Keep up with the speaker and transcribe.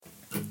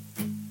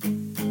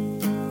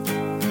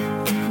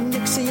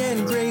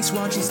Grace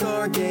watching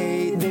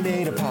Stargate. They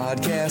made a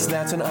podcast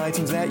that's on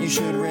iTunes that you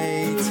should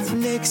rate.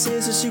 Nix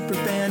is a super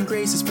fan,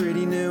 Grace is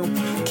pretty new.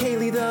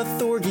 Kaylee the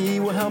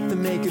Thorgy will help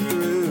them make it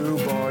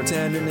through.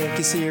 Bartender Nick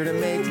is here to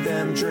make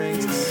them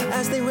drinks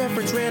as they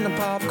reference random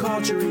pop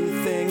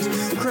culture-y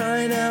things.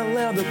 Crying out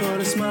loud, they'll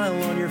put a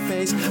smile on your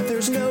face.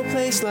 There's no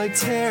place like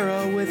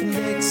Tara with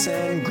Nix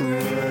and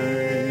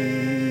Grace.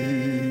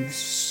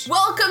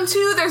 Welcome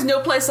to There's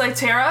No Place Like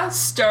Tara,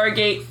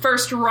 Stargate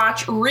First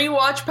Watch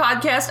Rewatch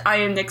Podcast. I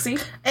am Nixie.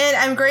 And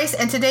I'm Grace,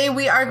 and today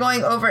we are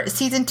going over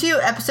Season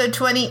 2, Episode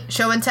 20,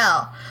 Show and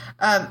Tell.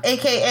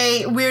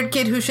 A.K.A. Weird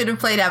Kid Who Should Have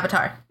Played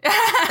Avatar.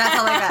 That's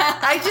all I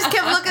got. I just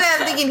kept looking at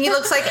him thinking he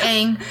looks like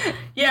Aang.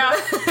 Yeah,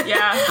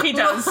 he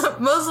does.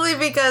 Mostly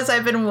because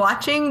I've been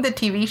watching the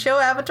TV show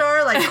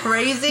Avatar like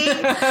crazy.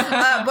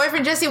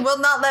 Boyfriend Jesse will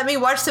not let me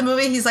watch the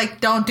movie. He's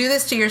like, don't do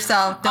this to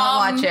yourself. Don't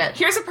watch it.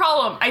 Here's the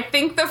problem. I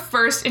think the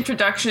first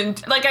introduction,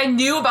 like I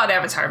knew about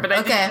Avatar, but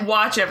I didn't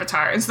watch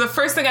Avatar. And so the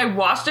first thing I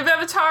watched of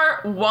Avatar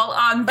while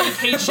on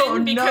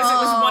vacation, because it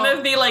was one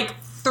of the like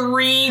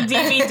 3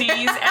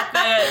 DVDs at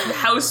the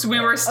house we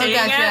were staying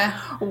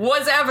at,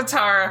 was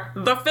Avatar,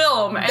 the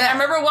film. And I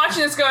remember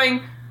watching this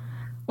going,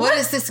 what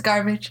is this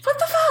garbage? What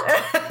the fuck?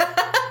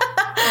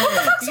 What the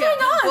fuck's going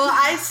on? Well,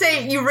 I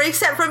say you erase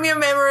that from your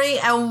memory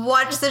and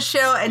watch the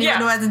show. Anyone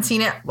who hasn't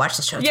seen it, watch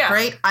the show. It's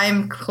great.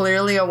 I'm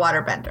clearly a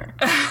waterbender.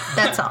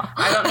 That's all.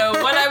 I don't know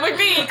what I would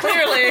be,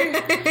 clearly.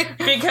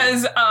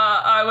 Because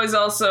I was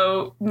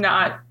also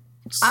not...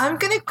 I'm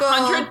gonna go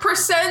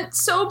 100%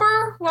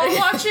 sober while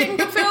watching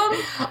the film.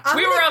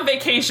 We were on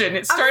vacation.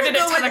 It started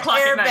at 10 o'clock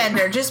at night.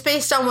 Airbender, just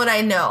based on what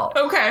I know.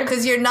 Okay.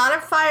 Because you're not a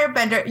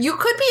firebender. You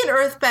could be an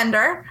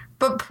earthbender,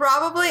 but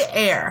probably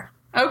air.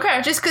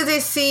 Okay. Just because they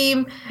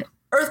seem...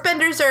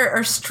 Earthbenders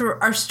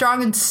are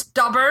strong and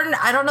stubborn.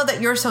 I don't know that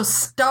you're so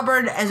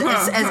stubborn as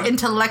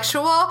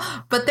intellectual,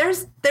 but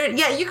you could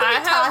be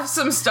tough. I have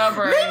some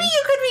stubborn. Maybe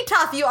you could be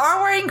tough. You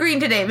are wearing green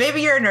today.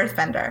 Maybe you're an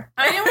earthbender.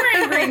 I am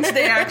wearing green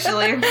today,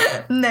 actually.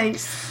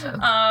 Nice.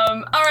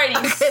 Alrighty.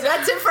 Okay,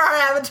 that's it for our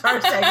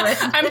Avatar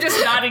segment. I'm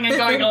just nodding and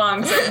going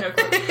along.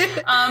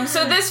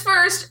 So this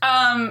first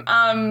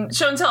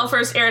Show and Tell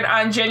first aired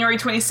on January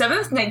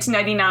 27th,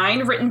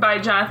 1999, written by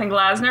Jonathan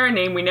Glasner, a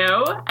name we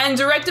know, and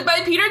directed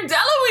by Peter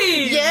Deloise.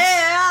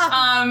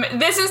 Yeah.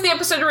 This is the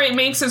episode where he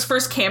makes his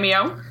first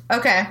cameo.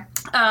 Okay.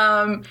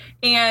 And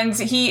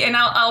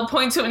I'll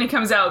point to it when he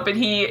comes out, but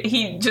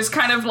he just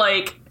kind of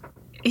like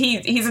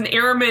he's an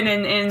airman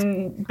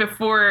in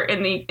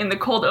the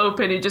cold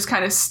open and just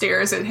kind of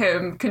stares at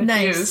him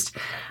confused.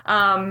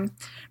 Nice.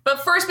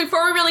 But first,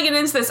 before we really get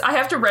into this, I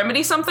have to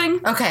remedy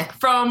something. Okay.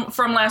 From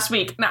last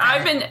week. Now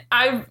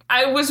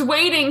I was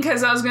waiting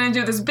because I was going to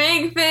do this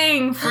big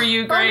thing for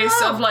you,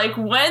 Grace, of like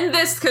when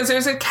this, because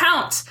there's a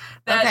count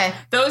that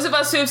those of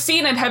us who have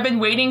seen it have been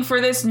waiting for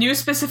this new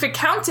specific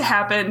count to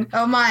happen.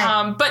 Oh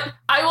my. But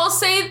I will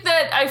say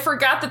that I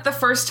forgot that the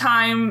first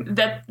time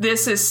that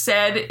this is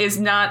said is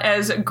not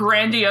as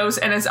grandiose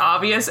and as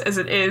obvious as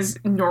it is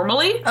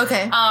normally.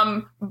 Okay.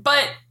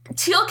 But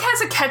Teal'c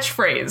has a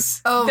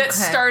catchphrase that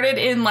started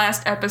in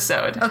last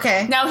episode.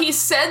 Okay. Now, he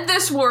said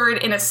this word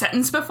in a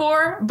sentence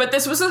before, but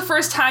this was the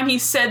first time he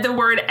said the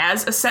word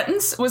as a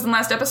sentence, was in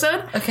last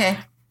episode. Okay.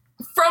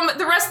 From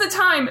the rest of the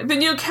time, the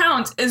new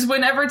count is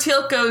whenever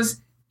Teal'c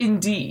goes,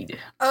 indeed.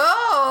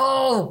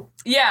 Oh!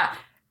 Yeah.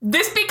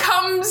 This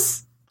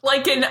becomes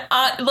like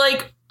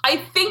I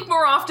think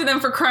more often than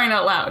for crying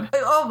out loud.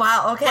 Oh,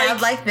 wow. Okay, I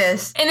like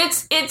this. And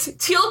it's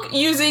Teal'c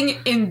using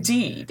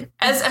indeed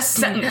as a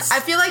sentence. I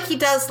feel like he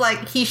does,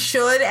 like, he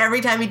should, every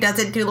time he does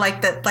it, do,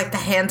 like, the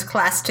hands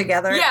clasped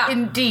together. Yeah.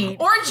 Indeed.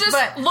 Or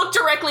just look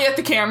directly at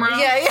the camera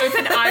with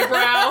an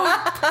eyebrow.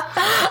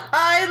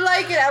 I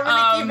like it. I'm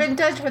going to keep in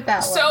touch with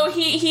that one. So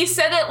he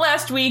said it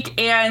last week,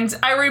 and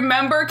I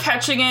remember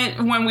catching it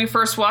when we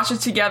first watched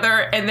it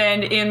together, and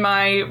then in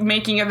my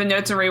making of the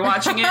notes and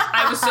rewatching it,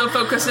 I was so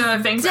focused on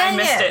the things I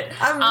missed it.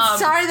 I'm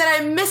sorry that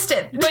I missed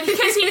it. But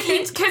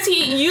because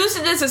he used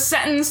it as a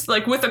sentence,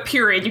 like with a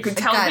period, you could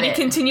tell that he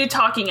continued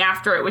talking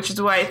after it, which is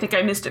why I think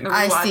I missed it in the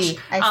rewatch. I see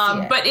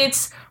it. But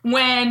it's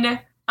when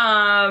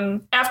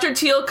after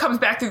Teal'c comes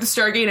back through the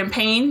Stargate in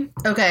pain.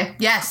 Okay.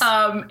 Yes.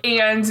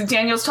 And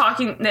Daniel's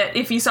talking that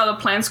if he saw the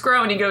plants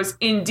grow, and he goes,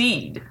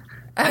 indeed.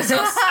 I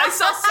saw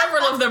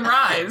several of them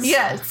rise.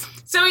 Yes.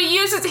 So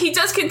he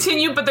does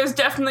continue, but there's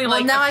definitely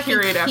like a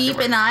period afterwards. Now I can keep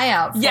an eye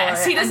out for it.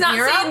 Yes, he does not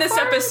say in this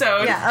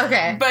episode. Yeah,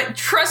 okay. But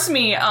trust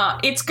me,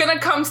 it's going to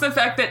come to the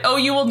fact that,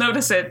 you will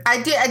notice it.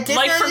 I did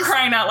like for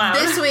crying out loud.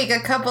 This week, a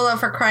couple of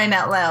for crying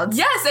out louds.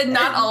 Yes, and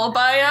not all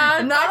by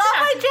Not all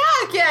by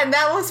Jack. Yeah, and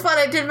that was fun.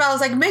 I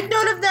was like, make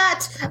note of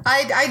that.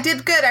 I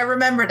did good. I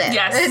remembered it.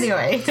 Yes.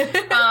 Anyway.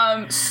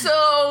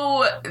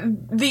 So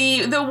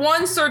the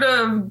one sort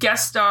of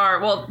guest star,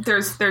 well,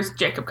 there's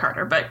Jacob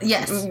Carter, but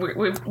yes,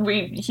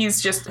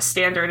 he's just a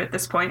standard at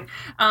this point.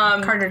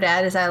 Carter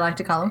Dad, as I like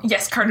to call him.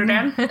 Yes, Carter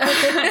Dad.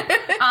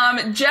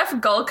 Jeff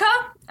Gulka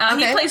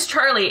He plays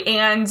Charlie,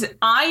 and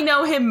I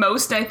know him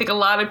most, and I think a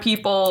lot of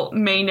people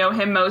may know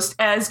him most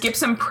as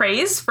Gibson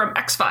Praise from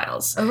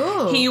X-Files.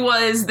 Ooh. He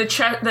was the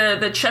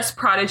chess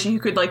prodigy who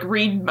could, like,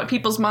 read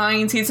people's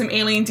minds. He had some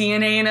alien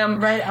DNA in him.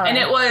 Right on. And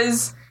it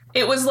was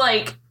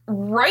like,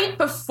 right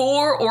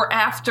before or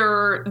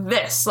after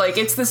this. Like,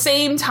 it's the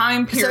same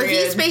time period. So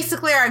he's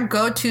basically our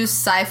go-to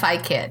sci-fi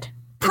kid.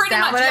 Pretty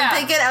much, what yeah. I'm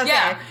thinking? Okay.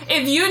 Yeah.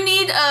 If you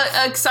need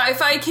a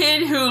sci-fi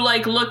kid who,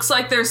 like, looks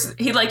like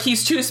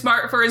he's too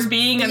smart for his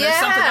being and there's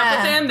something up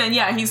with him, then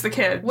yeah, he's the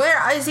kid.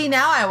 Where is he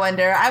now, I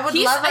wonder? I would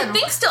love him. I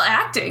think still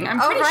acting.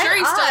 I'm pretty sure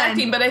he's still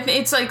acting, but I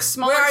think it's like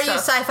smaller stuff. Where are you,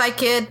 sci-fi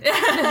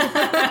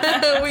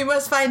kid? We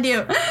must find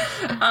you.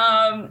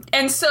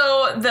 And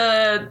so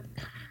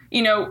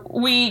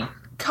we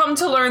come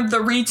to learn the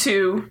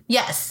Ritu.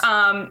 Yes.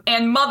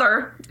 And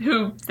Mother,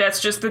 who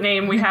that's just the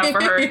name we have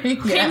for her,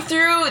 came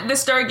through the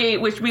Stargate,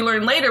 which we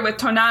learn later with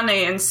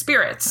Tonane and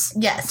spirits.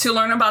 Yes. To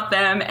learn about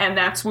them, and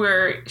that's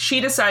where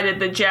she decided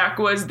that Jack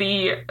was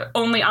the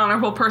only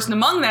honorable person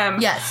among them.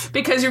 Yes.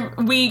 Because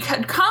we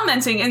had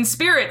commenting in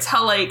spirits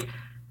how, like,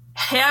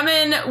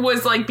 Hammond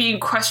was, like, being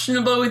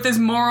questionable with his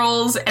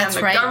morals, and the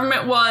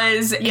government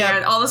was,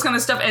 and all this kind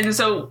of stuff. And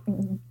so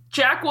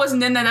Jack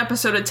wasn't in that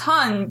episode a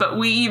ton, but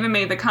we even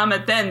made the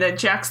comment then that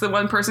Jack's the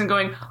one person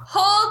going,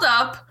 hold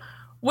up,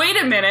 wait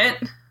a minute.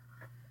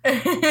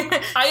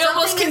 I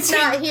almost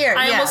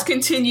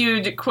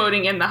continued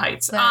quoting In the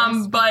Heights.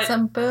 But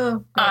some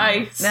boo.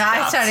 I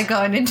started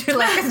going into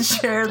like a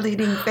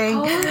cheerleading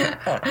thing.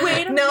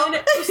 Wait a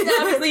minute.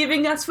 Now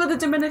leaving us for the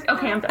Dominican.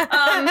 Okay, I'm done.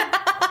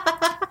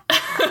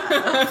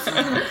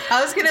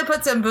 I was gonna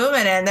put some boom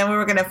in it, and then we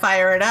were gonna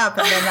fire it up,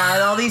 and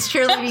then all these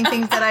cheerleading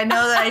things that I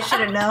know that I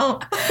shouldn't know.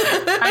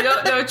 I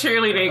don't know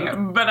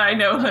cheerleading, but I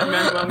know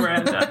Lin-Manuel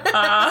Miranda.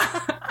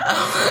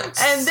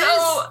 And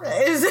this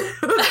is a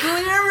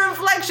clear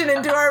reflection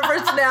into our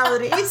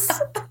personalities.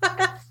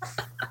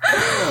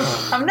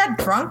 I'm not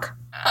drunk.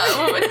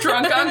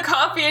 Drunk on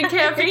coffee and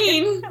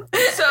caffeine.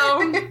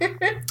 So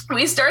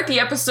we start the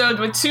episode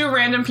with two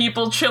random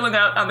people chilling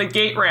out on the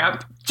gate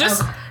ramp,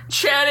 just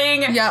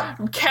chatting,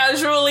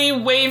 casually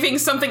waving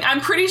something.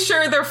 I'm pretty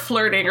sure they're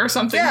flirting or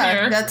something here.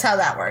 Yeah, that's how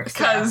that works.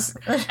 And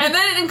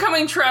then an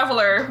incoming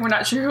traveler, we're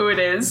not sure who it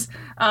is,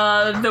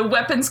 the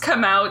weapons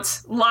come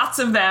out, lots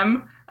of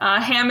them.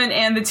 Hammond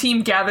and the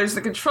team gathers the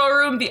control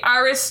room. The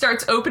iris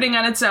starts opening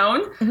on its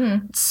own.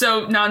 Mm-hmm.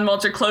 So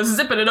Non-Mulcher closes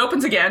it, but it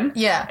opens again.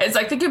 Yeah. It's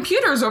like the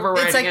computer's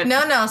overriding it. It's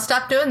like, no,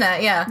 stop doing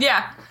that. Yeah.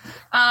 Yeah.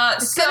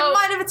 It's got a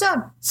mind of its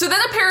own. So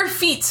then a pair of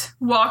feet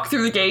walk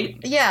through the gate.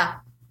 Yeah.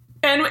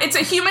 And it's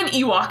a human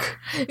Ewok.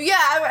 Yeah,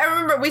 I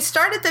remember we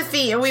start at the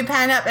feet and we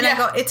pan up and I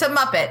go, it's a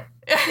Muppet.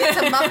 It's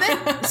a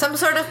Muppet. Some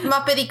sort of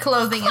Muppety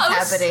clothing is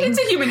happening. It's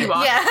a human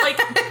Ewok. Yeah. Like,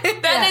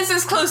 that is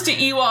as close to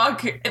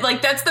Ewok.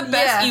 Like, that's the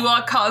best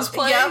Ewok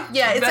cosplay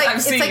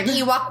I've seen. It's like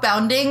Ewok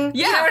bounding.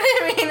 Yeah. You know what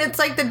I mean? It's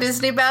like the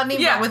Disney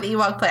bounding, but with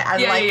Ewok play. I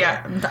like it.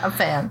 I'm a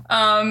fan.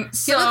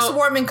 So, he looks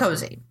warm and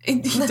cozy. He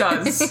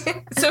does.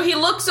 So he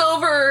looks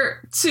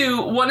over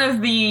to one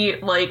of the,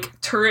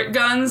 like, turret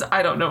guns.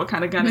 I don't know what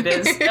kind of gun it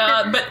is.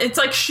 But it's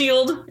like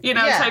shield,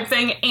 type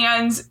thing.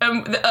 And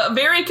a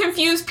very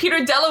confused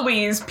Peter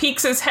DeLuise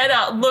peeks his head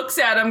out, looks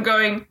at him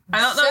going,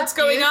 I don't know what's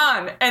going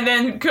on. And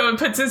then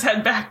puts his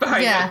head back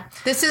behind him.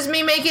 This is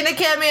me making a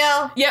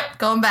cameo. Yep.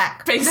 Going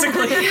back.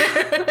 Basically.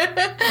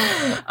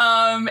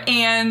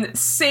 And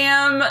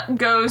Sam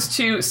goes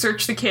to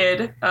search the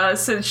kid,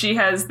 since she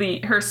has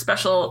her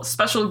special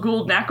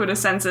Gould Naquita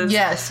senses.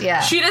 Yes, yeah.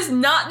 She does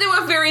not do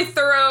a very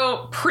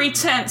thorough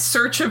pretense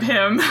search of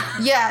him.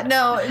 Yeah,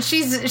 no,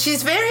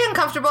 she's very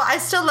uncomfortable. I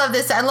still love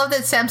this. I love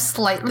that Sam's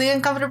slightly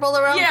uncomfortable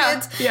around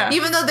kids. Yeah.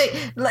 Even though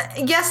they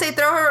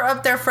throw her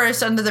up there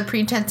first under the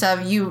pretense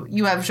of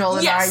you have Joel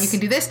and Lara, you can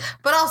do this,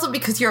 but also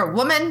because you're a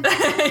woman,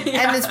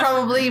 and it's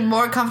probably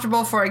more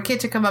comfortable for a kid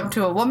to come up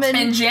to a woman.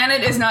 And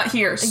Janet is not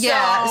here, so...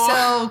 Yeah,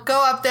 so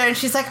go up there, and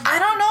she's like, I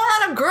don't know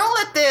how to girl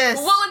at this.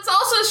 Well, it's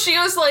also, she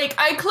was like,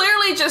 I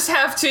clearly just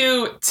have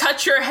to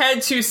touch your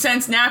head to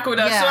sense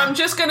Naquita, so I'm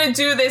just gonna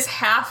do this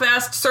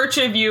half-assed search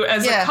of you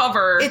as a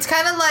cover. It's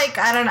kind of like,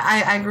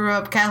 I grew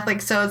up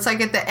Catholic, so it's like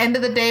at the end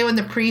of the day when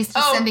the priest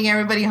is sending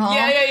everybody home,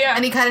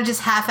 and he kind of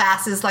just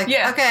half-asses, like,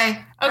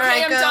 okay,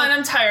 right, I'm done.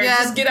 I'm tired.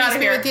 Just get out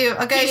of here. With you.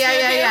 Okay,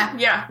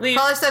 yeah. Leave.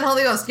 Father, Son,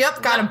 Holy Ghost.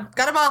 Yep, got him.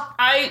 Got him all.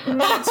 I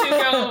need to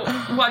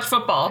go watch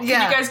football. Can you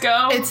guys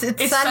go? It's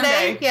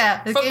Sunday.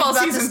 Yeah, the football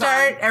game's about to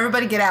start. On.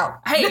 Everybody get out.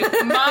 Hey,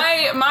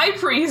 my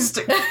priest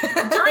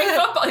during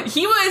football,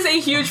 he was a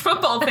huge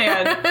football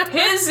fan.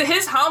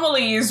 His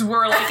homilies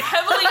were like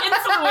heavily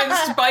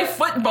influenced by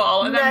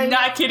football, and I'm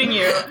not kidding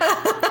you.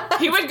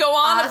 He would go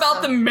on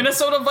about the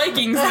Minnesota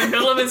Vikings in the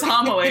middle of his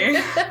homily.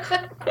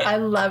 I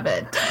love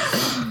it.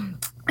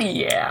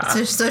 Yeah.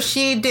 So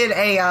she did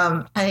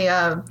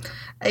a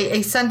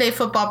Sunday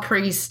football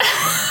priest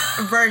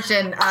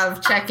version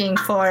of checking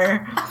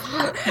for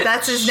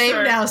That's his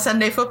name now,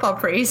 Sunday football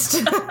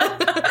priest. But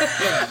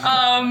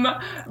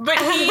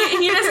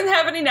he doesn't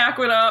have any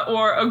Naquadah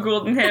or a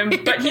Gould in him,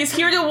 but he's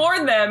here to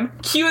warn them.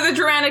 Cue the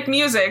Duranic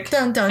music.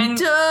 Dun, dun,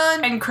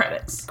 dun. And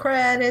credits.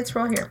 Credits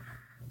roll here.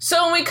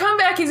 So when we come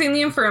back, he's in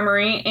the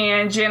infirmary,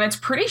 and Janet's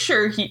pretty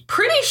sure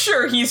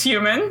he's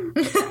human.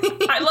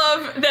 I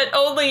love that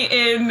only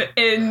in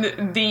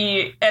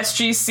the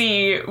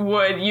SGC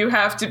would you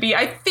have to be,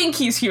 I think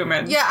he's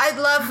human. Yeah, I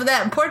love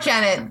that. Poor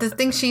Janet, the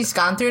things she's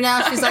gone through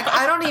now, she's like,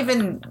 I don't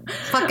even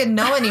fucking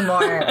know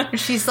anymore.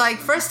 She's like,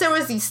 first there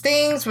was these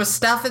things with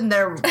stuff in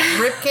their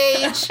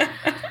ribcage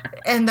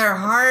and their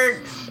heart.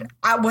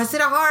 Was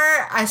it a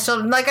heart? I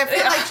still, like, I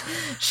feel like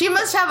she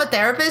must have a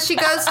therapist she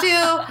goes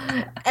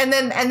to, and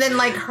then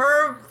like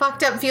her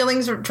fucked up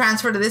feelings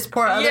transfer to this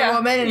poor other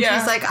woman, and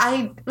she's like,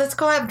 let's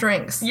go have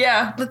drinks.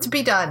 Yeah. Let's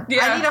be done.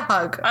 Yeah. I need a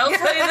hug. I'll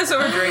tell you this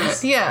over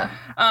drinks. Yeah.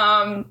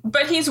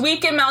 But he's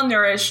weak and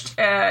malnourished,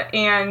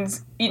 and,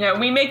 you know,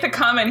 we make the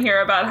comment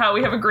here about how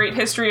we have a great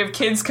history of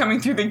kids coming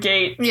through the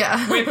gate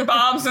with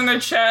bombs in their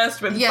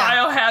chest, with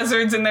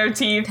biohazards in their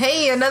teeth.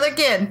 Hey, another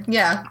kid.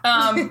 Yeah.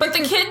 But the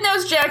kid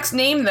knows Jack's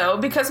name, though,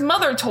 because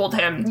Mother told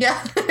him. Yeah.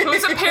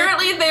 Who's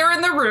apparently there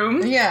in the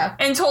room. Yeah.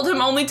 And told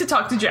him only to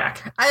talk to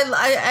Jack.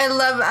 I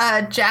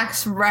love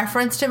Jack's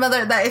reference to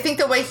Mother. I think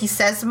the way he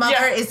says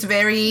Mother is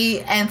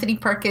very Anthony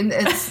Perkins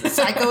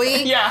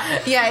psycho-y.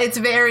 Yeah, it's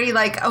very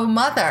like, oh,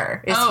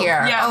 Mother is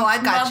here. Yeah. Oh,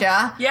 I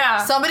gotcha.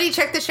 Yeah. Somebody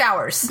check the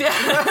showers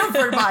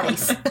for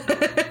bodies.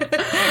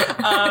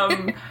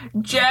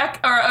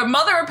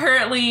 Mother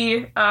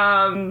apparently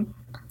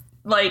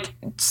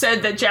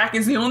said that Jack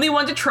is the only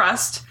one to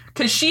trust,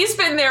 because she's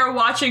been there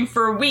watching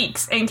for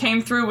weeks and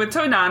came through with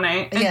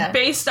Tonane, and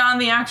based on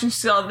the action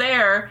she saw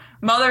there,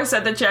 Mother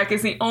said that Jack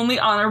is the only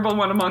honorable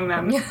one among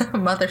them.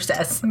 Mother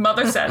says.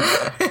 Mother said.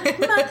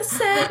 Mother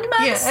said.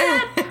 Mother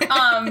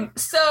said.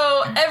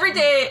 So every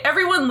day,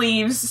 everyone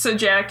leaves so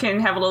Jack can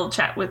have a little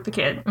chat with the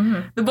kid.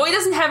 Mm-hmm. The boy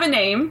doesn't have a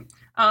name.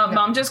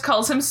 Mom just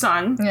calls him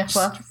son. Yeah,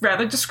 well.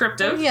 Rather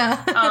descriptive.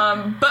 Yeah.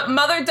 But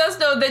Mother does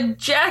know that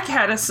Jack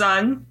had a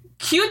son.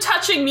 Cue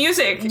touching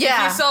music.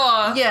 Yeah. If you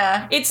saw.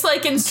 Yeah. It's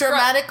like in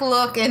dramatic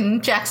look in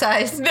Jack's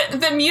eyes.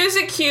 The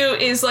music cue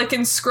is like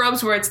in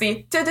Scrubs, where it's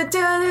the da da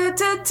da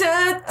da da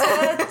da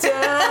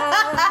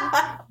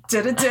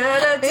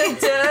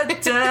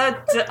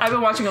da. I've been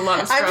watching a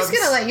lot of Scrubs. I'm just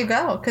gonna let you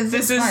go because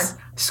this is fun.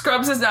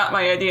 Scrubs is not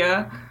my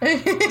idea.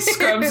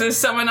 Scrubs is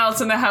someone else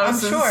in the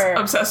house is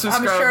obsessed with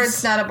Scrubs. I'm sure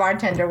it's not a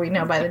bartender we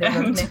know by the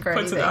name of Nick or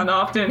puts anything. It on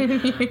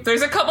often.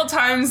 There's a couple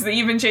times that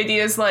even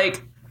JD is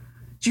like,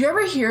 do you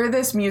ever hear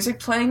this music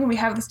playing when we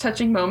have this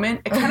touching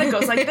moment? It kind of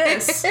goes like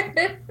this.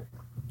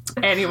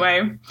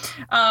 Anyway.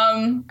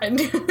 And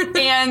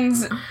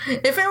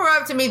if it were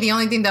up to me, the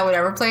only thing that would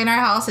ever play in our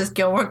house is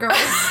Gilmore Girls.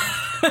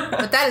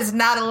 But that is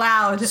not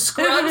allowed.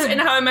 Scrubs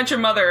and How I Met Your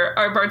Mother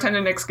are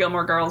bartender Nick's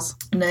Gilmore Girls.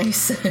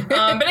 Nice.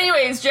 But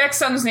anyways, Jack's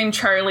son is named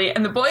Charlie,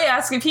 and the boy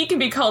asks if he can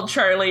be called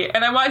Charlie,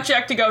 and I want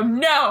Jack to go,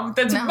 no,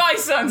 that's my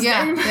son's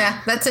name.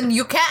 Yeah,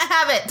 you can't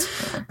have it.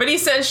 But he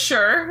says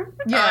sure,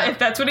 if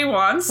that's what he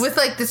wants. With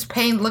like this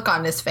pained look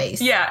on his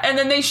face. Yeah, and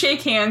then they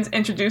shake hands,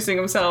 introducing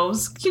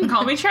themselves. You can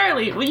call me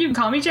Charlie. Well, you can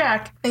call me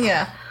Jack.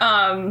 Yeah.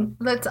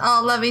 Let's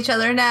all love each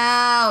other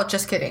now.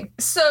 Just kidding.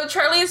 So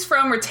Charlie is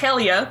from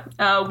Retalia,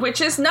 which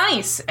is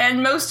nice,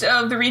 and most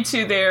of the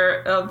Ritu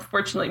there,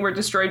 unfortunately, were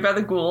destroyed by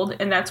the Gould,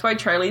 and that's why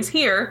Charlie's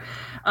here.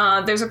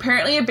 There's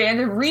apparently a band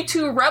of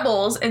Ritu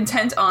rebels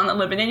intent on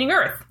eliminating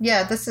Earth.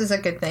 Yeah, this is a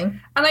good thing.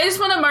 And I just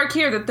want to mark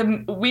here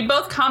that we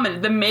both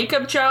commented, the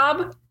makeup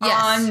job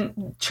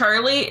on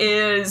Charlie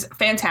is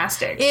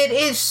fantastic. It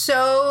is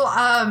so,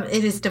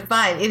 it is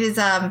divine. It is,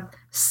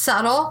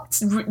 subtle.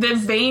 The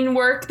vein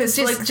work,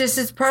 just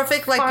this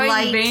perfect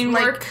light vein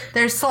work.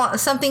 There's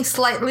something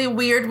slightly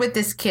weird with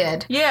this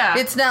kid. Yeah,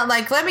 it's not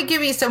like, let me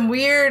give you some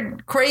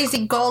weird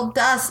crazy gold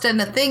dust and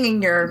a thing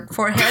in your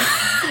forehead.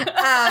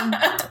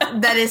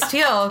 That is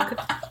Teal'c.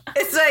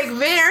 It's like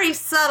very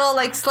subtle,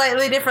 like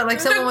slightly different, like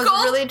someone was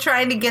really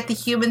trying to get the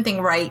human thing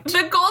right.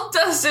 The gold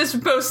dust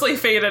is mostly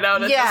faded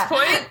out at this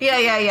point.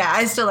 Yeah.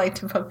 I still like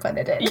to poke fun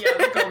at it. Yeah,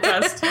 the gold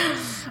dust.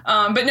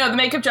 But no, the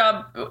makeup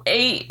job,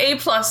 A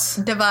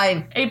plus.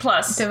 Divine. A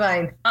plus.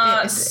 Divine.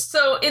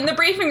 So in the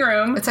briefing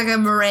room, it's like a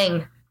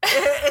meringue.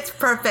 It's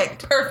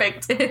perfect.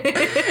 Perfect.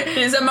 It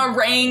is a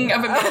meringue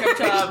of a makeup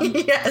job.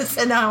 Yes,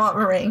 and now I want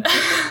meringue.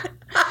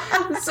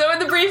 So in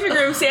the briefing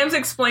room, Sam's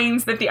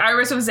explains that the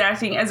iris was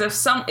acting as if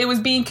it was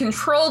being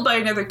controlled by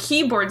another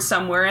keyboard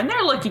somewhere, and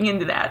they're looking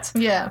into that.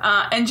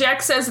 Yeah. And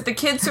Jack says that the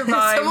kid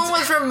survived. Someone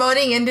was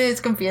remoting into his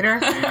computer,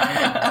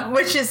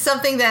 which is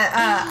something that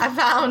I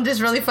found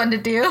is really fun to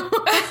do.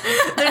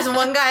 There's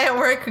one guy at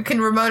work who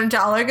can remote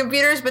into all our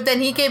computers, but then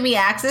he gave me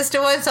access to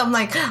one, so I'm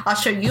like, I'll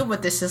show you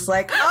what this is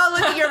like. Oh,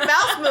 look at your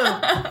mouse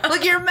move.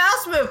 Look at your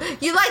mouse move.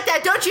 You like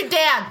that, don't you,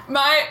 Dan?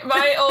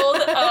 My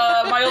old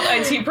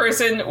IT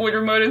person would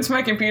remote into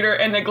my computer,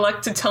 and and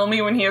neglect to tell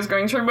me when he is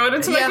going to remote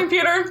into my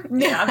computer.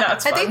 Yeah,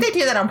 that's fun. I think they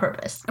do that on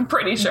purpose. I'm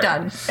pretty sure.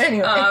 Done.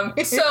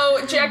 Anyway.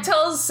 So Jack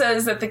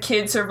says that the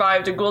kid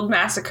survived a Gould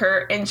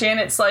massacre, and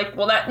Janet's like,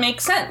 well, that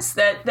makes sense.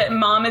 That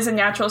mom is a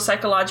natural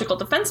psychological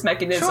defense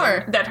mechanism.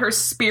 Sure. That her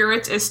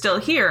spirit is still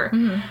here.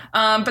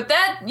 But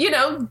that,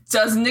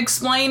 doesn't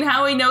explain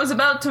how he knows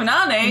about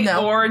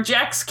Tonane or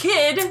Jack's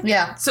kid.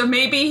 Yeah. So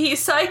maybe he's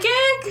psychic?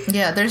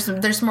 Yeah,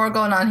 there's more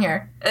going on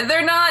here.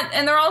 They're not,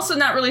 and they're also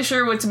not really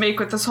sure what to make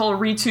with this whole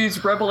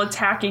Ritu's rebel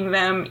attacking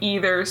them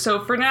either. So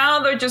for now,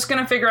 they're just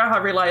going to figure out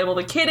how reliable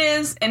the kid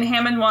is, and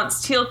Hammond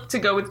wants Teal'c to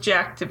go with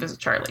Jack to visit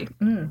Charlie,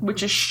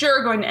 which is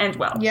sure going to end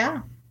well.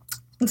 Yeah.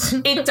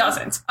 It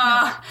doesn't.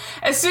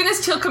 As soon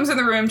as Teal'c comes in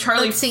the room,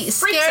 Charlie freaks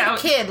scared out.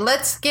 Kid.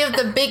 Let's give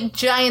the big,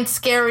 giant,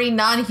 scary,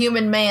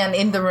 non-human man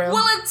in the room.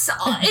 Well,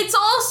 it's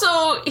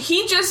also,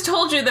 he just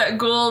told you that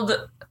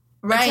Gould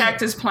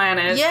attacked his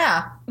planet.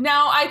 Yeah.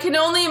 Now, I can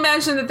only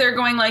imagine that they're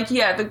going like,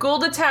 yeah, the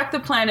Gould attacked the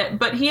planet,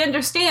 but he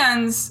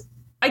understands...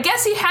 I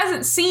guess he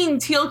hasn't seen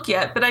Teal'c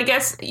yet, but I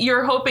guess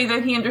you're hoping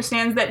that he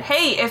understands that,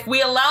 hey, if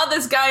we allow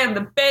this guy on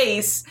the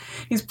base,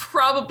 he's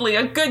probably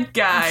a good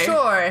guy.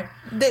 Sure.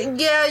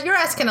 You're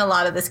asking a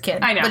lot of this kid.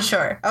 I know. But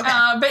sure. Okay.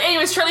 But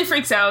anyways, Charlie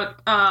freaks out,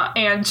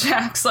 and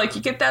Jack's like,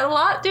 you get that a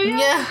lot, do you?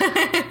 Yeah.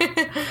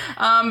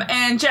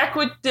 And Jack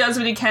does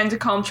what he can to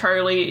calm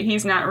Charlie.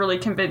 He's not really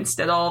convinced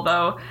at all,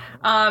 though.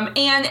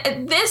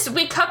 And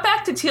we cut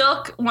back to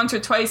Teal'c once or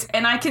twice,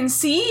 and I can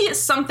see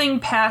something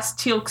past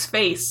Teal'c's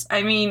face.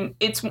 I mean,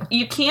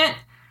 you can't,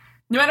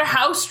 no matter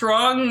how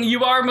strong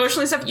you are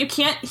emotionally stuff, you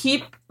can't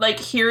keep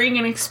hearing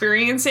and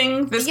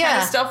experiencing this kind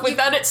of stuff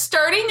without it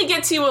starting to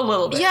get to you a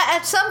little bit. Yeah,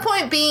 at some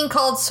point being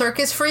called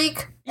circus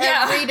freak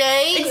every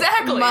day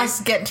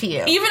must get to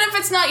you. Even if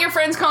it's not your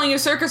friends calling you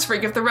circus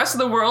freak, if the rest of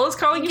the world is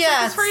calling you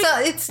circus freak.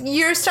 So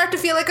you start to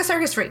feel like a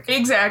circus freak.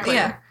 Exactly.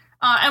 Yeah.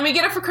 And we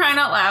get it for crying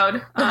out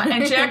loud.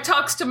 And Jack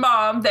talks to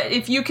Mom that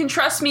if you can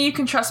trust me, you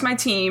can trust my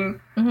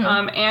team.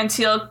 And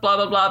Teal'c, blah,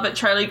 blah, blah. But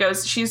Charlie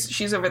goes,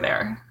 she's over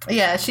there.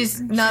 Yeah,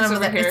 she's not over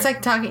there. Here. It's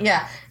like talking,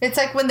 it's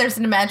like when there's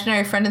an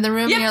imaginary friend in the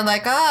room and you're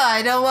like,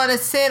 I don't want to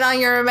sit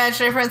on your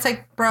imaginary friend. It's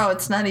like, bro,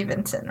 it's not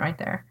even sitting right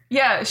there.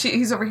 Yeah,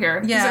 he's over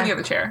here. Yeah. He's in the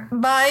other chair.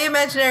 My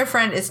imaginary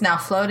friend is now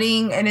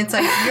floating, and it's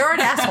like, you're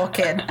an asshole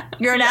kid.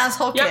 You're an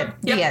asshole kid.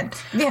 The end.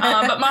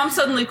 Yeah. But Mom's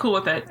suddenly cool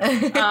with it.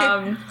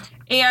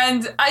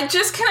 And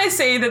can I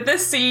say that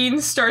this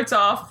scene starts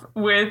off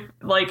with,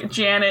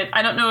 Janet,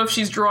 I don't know if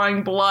she's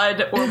drawing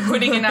blood or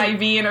putting an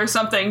IV in or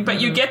something,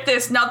 but you get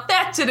this, now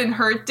that didn't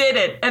hurt, did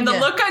it? And the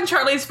look on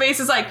Charlie's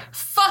face is like,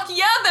 fuck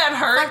yeah, that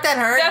hurt. Fuck, that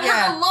hurt. That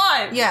hurt a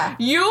lot. Yeah.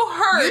 You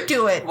hurt. You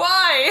do it.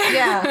 Why?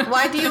 Yeah.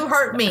 Why do you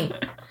hurt me?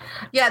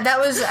 Yeah, that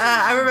was,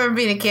 I remember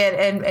being a kid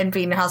and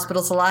being in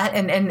hospitals a lot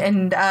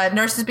and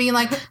nurses being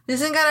like,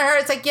 this isn't gonna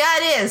hurt. It's like, yeah,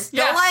 it is.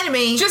 Don't lie to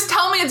me. Just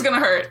tell me it's gonna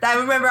hurt. I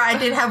remember I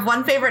did have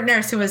one favorite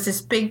nurse who was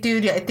this big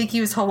dude. I think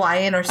he was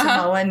Hawaiian or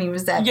Samoan. He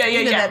was that,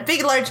 that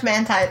big, large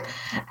man type.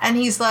 And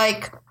he's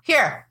like,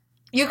 here,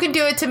 you can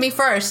do it to me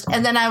first,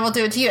 and then I will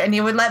do it to you. And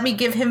he would let me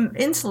give him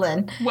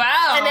insulin.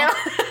 Wow.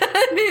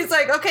 And he's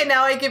like, okay,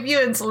 now I give you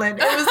insulin. It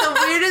was the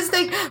weirdest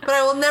thing, but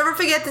I will never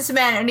forget this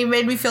man, and he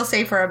made me feel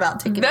safer about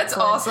taking That's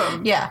insulin.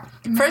 Awesome. Yeah.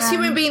 First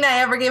human being I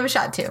ever gave a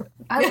shot to.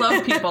 I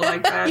love people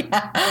like that.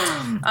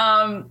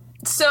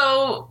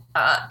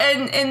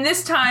 And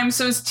this time,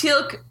 so as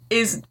Teal'c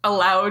is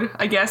allowed,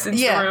 I guess, into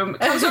the room,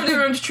 comes over to the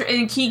room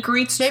and he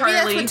greets Charlie.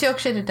 Maybe that's what Teal'c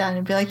should have done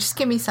and be like, just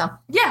give me some.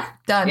 Yeah.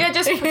 Done. Yeah,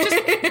 just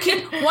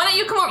kid, why don't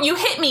you come over? You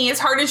hit me as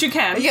hard as you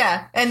can.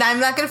 Yeah, and I'm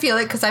not going to feel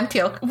it because I'm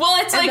Teal'c.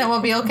 Well, it's and then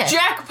we'll be okay.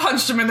 Jack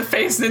punched him in the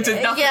face and it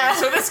did nothing. Yeah.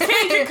 So this kid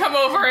can come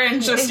over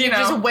and just,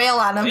 just wail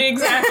on him.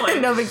 Exactly.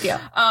 No big deal.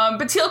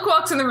 But Teal'c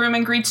walks in the room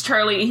and greets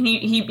Charlie, and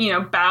he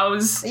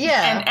bows.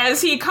 Yeah. And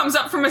as he comes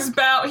up from his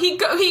bow, he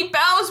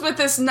bows with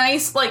this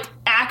nice,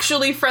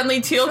 actually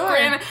friendly Teal'c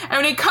grin. And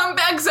when he comes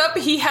back up,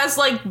 he has,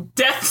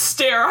 death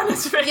stare on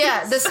his face.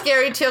 Yeah, the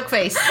scary Teal'c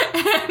face.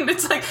 And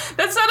it's like,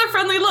 that's not a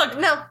friendly look.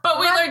 No. But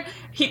we learned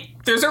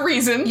there's a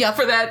reason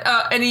for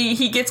that, and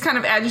he gets kind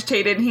of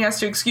agitated and he has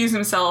to excuse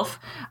himself.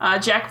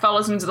 Jack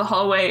follows him to the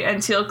hallway, and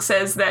Teal'c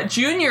says that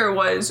Junior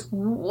was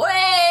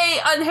way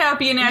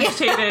unhappy and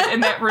agitated in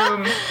that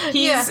room.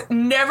 He's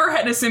never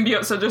had a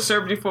symbiote so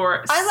disturbed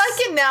before. I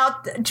like it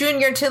now,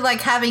 Junior, to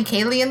having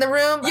Kaylee in the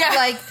room.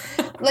 Yeah.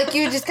 Like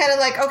you just kind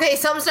of okay,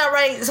 something's not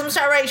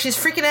right. She's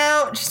freaking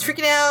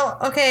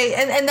out. Okay,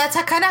 and that's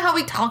kind of how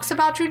he talks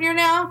about Junior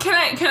now. Can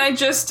I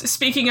just,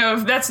 speaking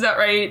of that's not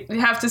right,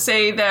 have to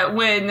say that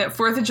when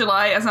 4th of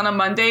July is on a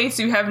Monday,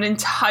 so you have an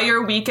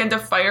entire weekend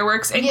of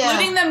fireworks,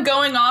 including them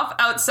going off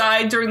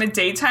outside during the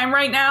daytime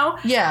right now.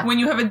 Yeah. When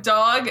you have a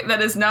dog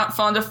that is not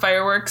fond of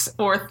fireworks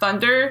or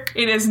thunder,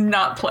 it is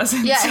not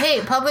pleasant. Yeah,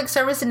 hey, public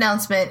service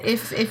announcement.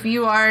 If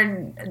you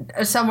are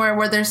somewhere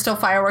where there's still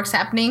fireworks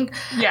happening,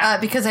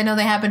 because I know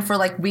they happen for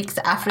like weeks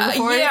after the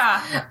forest.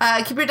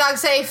 Yeah. Keep your dog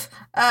safe.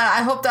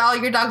 I hope that all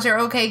your dogs are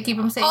okay. Keep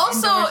them safe.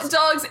 Also, indoors.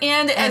 dogs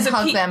and as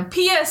a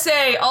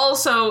PSA,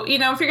 also, you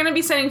know, if you're going to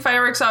be setting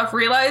fireworks off,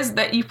 realize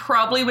that you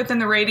probably within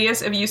the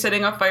radius of you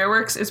setting off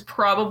fireworks is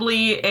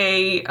probably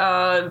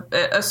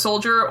a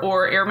soldier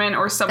or airman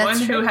or someone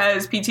who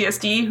has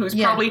PTSD who's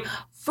probably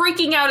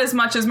freaking out as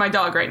much as my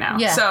dog right now.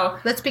 Yeah. So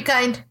let's be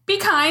kind. Be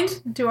kind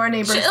to our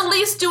neighbors. At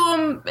least do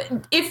them.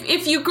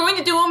 If you're going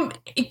to do them,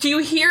 do you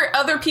hear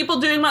other people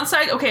doing them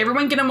outside? Okay,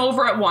 everyone get them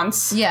over at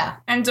once. Yeah.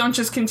 And don't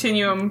just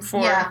continue them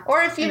for. Yeah.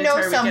 Or if you know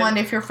someone,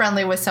 if you're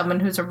friendly with someone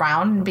who's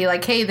around, and be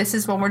like, hey, this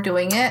is when we're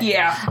doing it.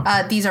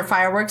 Yeah. These are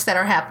fireworks that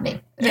are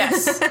happening.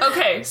 Yes.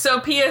 Okay. So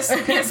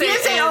PSA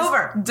is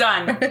over.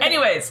 Done.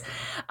 Anyways,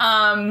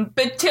 but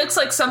it looks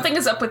like something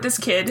is up with this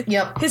kid.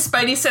 Yep. His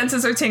spidey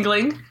senses are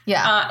tingling.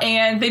 Yeah.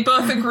 And they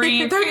both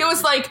agree. It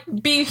was like,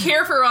 be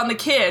careful around the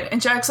kid. And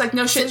Jack's like,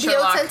 no shit,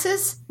 Sherlock.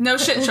 Senses? No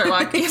shit,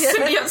 Sherlock.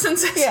 Symbiote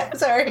senses. Yeah.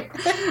 Sorry.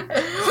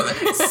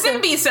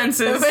 Simbi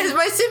senses.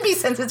 My Simbi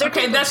senses are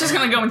okay, that's just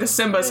gonna go into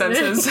Simba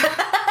senses.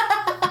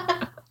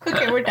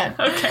 Okay, we're done.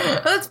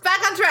 Okay. Let's back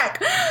on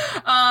track.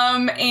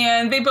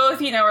 And they both,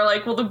 you know, are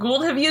like, well, the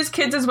Gould have used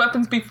kids as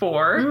weapons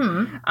before.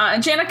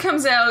 And Janet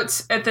comes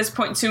out at this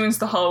point, too, into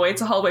the hallway.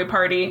 It's a hallway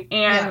party.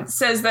 And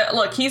says that,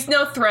 look, he's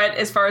no threat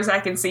as far as I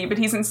can see, but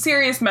he's in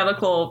serious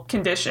medical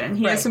condition.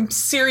 He has some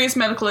serious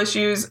medical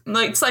issues.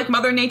 It's like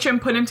Mother Nature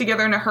put him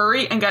together in a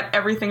hurry and got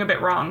everything a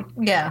bit wrong.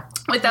 Yeah.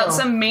 Without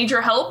some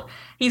major help,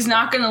 he's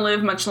not going to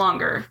live much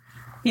longer.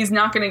 He's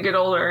not going to get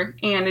older,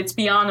 and it's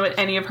beyond what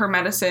any of her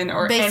medicine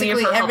or basically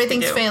any of her help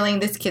everything's can do. failing.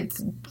 This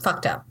kid's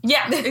fucked up.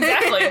 Yeah,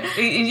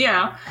 exactly.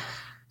 Yeah.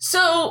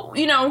 So,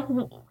 you know,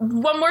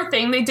 one more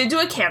thing. They did do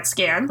a CAT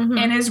scan,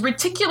 and his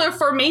reticular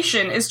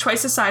formation is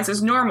twice the size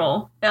as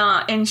normal.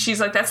 And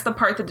she's like, that's the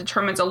part that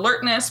determines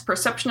alertness,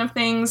 perception of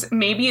things.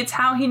 Maybe it's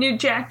how he knew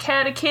Jack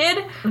had a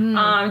kid.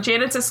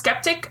 Janet's a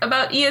skeptic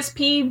about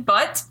ESP,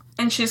 but...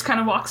 And she just kind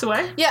of walks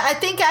away. Yeah, I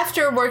think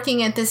after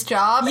working at this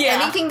job,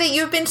 anything that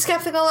you've been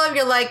skeptical of,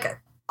 you're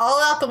like,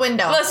 all out the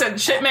window. Listen,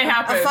 shit may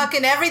happen.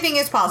 Fucking everything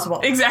is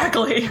possible.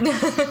 Exactly.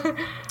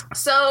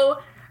 So,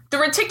 the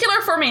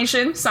reticular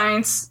formation,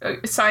 science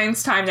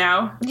time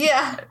now.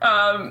 Yeah.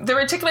 The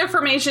reticular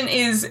formation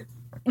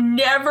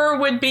never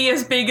would be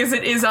as big as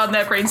it is on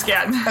that brain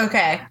scan.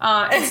 Okay.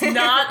 It's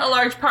not a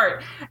large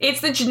part.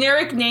 It's the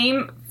generic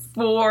name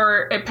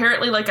for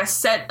apparently like a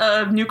set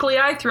of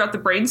nuclei throughout the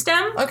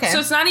brainstem. Okay. So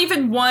it's not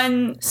even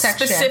one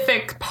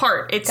specific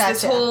part. It's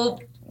this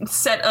whole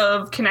set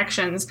of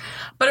connections.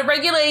 But it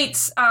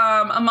regulates,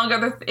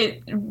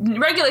 it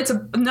regulates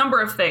a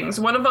number of things.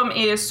 One of them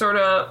is sort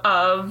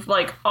of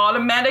like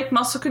automatic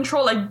muscle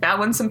control, like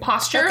balance and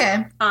posture.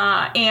 Okay.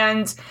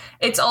 And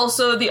it's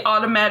also the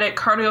automatic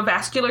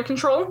cardiovascular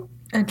control.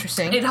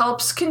 Interesting. It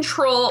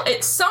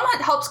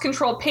somewhat helps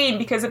control pain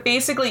because it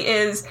basically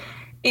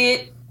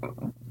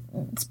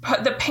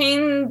the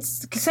pain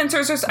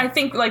sensors, I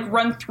think, like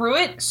run through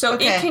it, so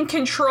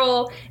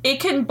it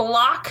can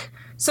block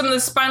some of the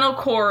spinal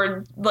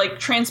cord like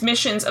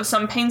transmissions of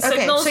some pain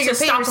signals to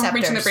stop them from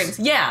reaching the brains.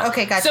 Yeah.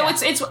 Okay, gotcha.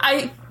 So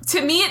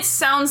to me it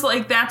sounds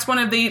like that's one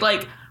of the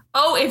like,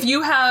 oh, if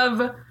you have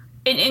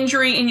an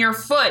injury in your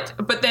foot,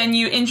 but then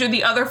you injure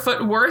the other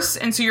foot worse,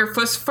 and so your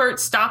foot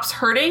stops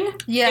hurting.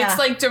 Yeah, it's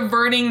like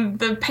diverting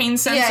the pain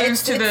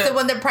sensors it's the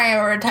one that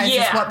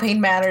prioritizes what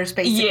pain matters,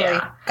 basically.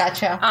 Yeah.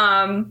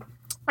 Gotcha.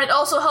 It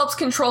also helps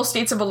control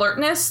states of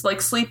alertness,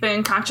 like sleep and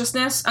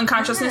unconsciousness and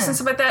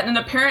stuff like that. And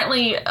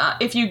apparently,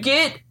 if you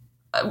get,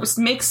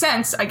 makes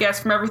sense, I guess,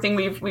 from everything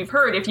we've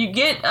heard. If you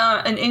get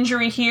an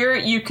injury here,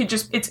 you could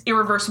it's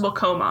irreversible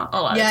coma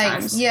a lot of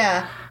times.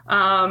 Yeah.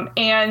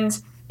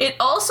 And it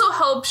also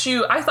helps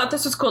you, I thought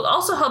this was cool, it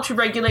also helps you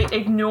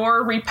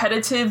ignore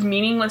repetitive,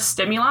 meaningless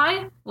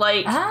stimuli.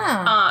 Like,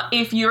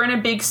 if you're in a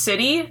big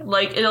city,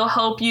 like, it'll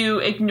help you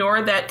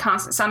ignore that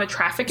constant sound of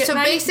traffic at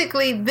night. So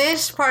basically,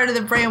 this part of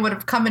the brain would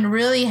have come in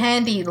really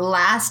handy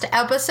last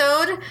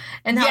episode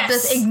and helped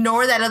us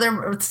ignore that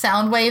other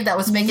sound wave that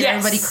was making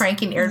everybody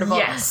cranky and irritable.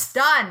 Yes.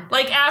 Done.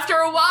 Like, after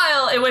a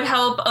while, it would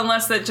help,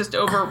 unless that just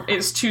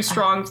is too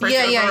strong for it to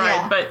override.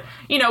 Yeah. But,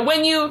 you know,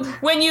 when you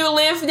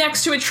live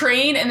next to a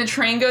train and the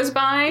train goes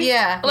by,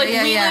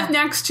 we live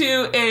next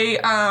to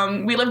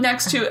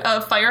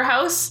a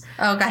firehouse.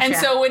 Oh, gotcha. And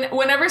so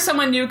whenever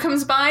someone new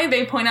comes by,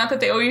 they point out that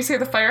they always hear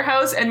the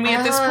firehouse, and we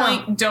at this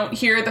point don't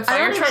hear the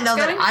fire trucks. I don't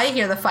even know that I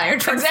hear the fire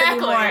trucks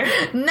anymore.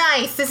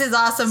 Nice. This is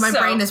awesome. My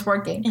brain is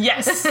working.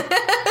 Yes.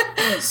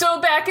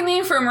 So back in the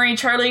infirmary,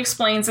 Charlie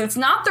explains it's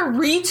not the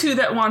Ritu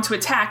that want to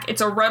attack.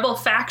 It's a rebel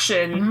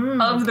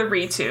faction of the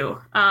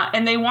Ritu.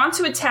 And they want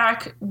to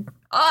attack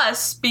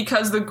us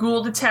because the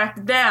Gould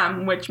attacked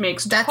them, which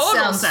makes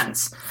total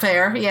sense.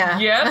 Fair, yeah.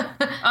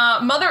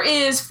 Yep. Mother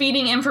is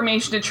feeding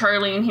information to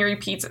Charlie, and he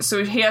repeats it.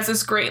 So he has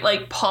this great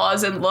like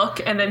pause and look,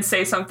 and then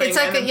say something. It's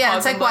like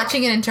it's like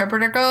watching an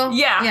interpreter go.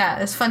 Yeah,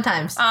 it's fun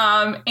times.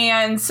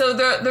 And so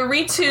the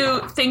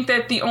Ritu think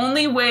that the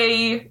only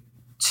way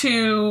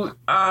to,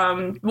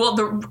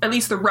 at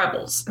least the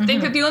rebels.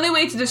 Think that the only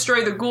way to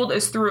destroy the Goa'uld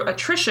is through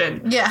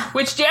attrition. Yeah.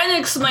 Which Daniel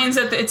explains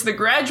that it's the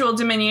gradual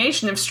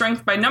diminution of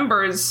strength by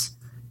numbers.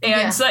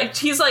 And it's like,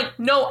 he's like,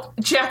 no,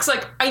 Jack's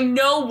like, I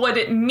know what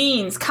it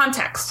means.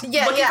 Context.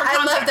 Yeah,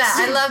 I love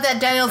that. I love that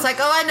Daniel's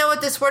like, oh, I know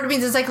what this word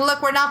means. It's like, look,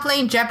 we're not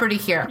playing Jeopardy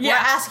here. Yeah. We're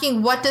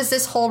asking, what does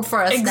this hold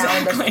for us now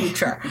in the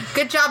future?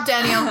 Good job,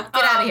 Daniel. Get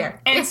out of here.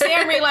 And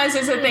Sam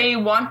realizes that they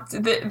want,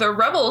 the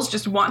rebels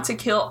just want to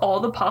kill all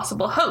the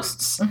possible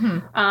hosts.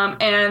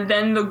 And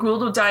then the Goa'uld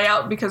will die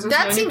out because there's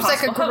that seems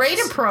like a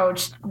great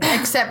approach,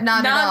 except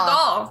not at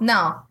all.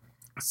 No.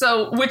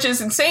 So, which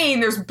is insane.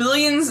 There's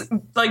billions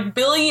and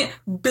billions.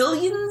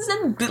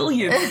 Anyone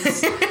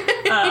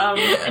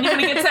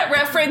who gets that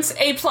reference,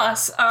 A+. People,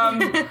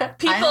 I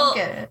don't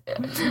get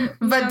it.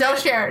 But don't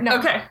share it. No.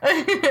 Okay.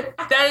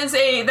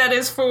 That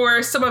is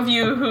for some of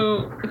you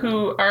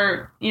who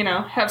are,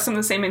 have some of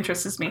the same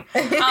interests as me.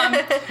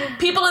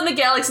 People in the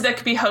galaxy that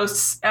could be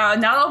hosts,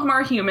 not all of them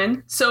are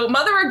human. So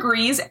Mother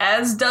agrees,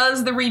 as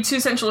does the Reed 2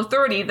 Central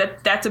Authority,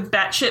 that that's a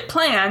batshit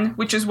plan,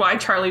 which is why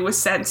Charlie was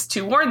sent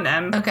to warn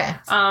them. Okay.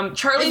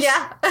 Charlie.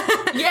 Yeah.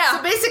 Yeah.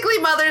 So basically,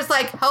 Mother's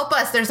like, help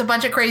us. There's a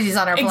bunch of crazies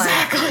on our planet.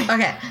 Exactly.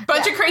 Okay.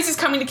 Bunch of crazies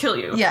coming to kill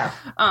you. Yeah.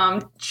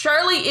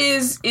 Charlie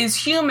is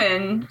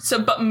human,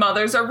 but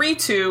Mother's a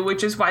Ritu,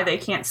 which is why they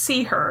can't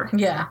see her.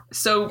 Yeah.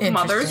 So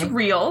Mother's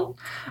real.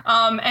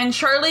 And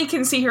Charlie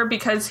can see her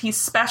because he's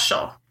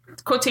special.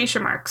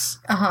 Quotation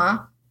marks.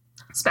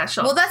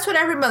 Special. Well, that's what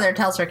every mother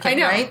tells her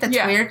kid, right? That's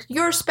weird.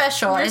 You're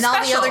special, and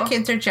all the other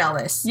kids are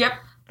jealous. Yep.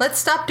 Let's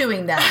stop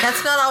doing that.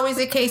 That's not always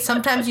the case.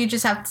 Sometimes you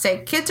just have to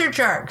say, kids are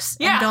jerks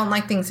and don't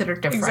like things that are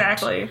different.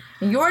 Exactly.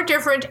 You're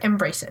different.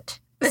 Embrace it.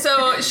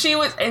 So she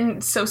was,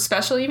 and so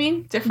special, you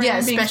mean? Different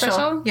than being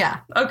special? Yeah.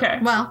 Okay.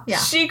 Well, yeah.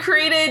 She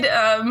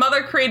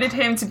Mother created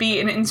him to be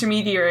an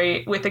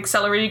intermediary with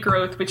accelerated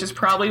growth, which is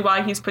probably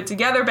why he's put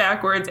together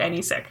backwards and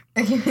he's sick.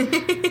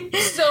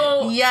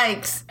 So,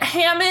 yikes.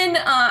 Hammond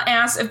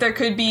asks if there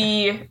could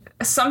be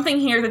something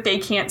here that they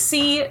can't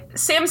see.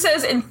 Sam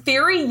says, in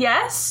theory,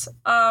 yes,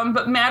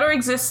 but matter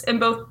exists in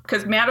both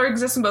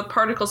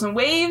particles and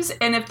waves,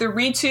 and if the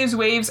Ritu's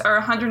waves are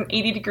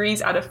 180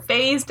 degrees out of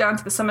phase down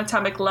to the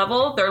subatomic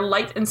level, their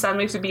light and sound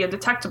waves would be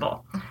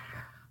undetectable.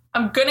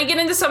 I'm going to get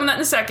into some of that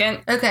in a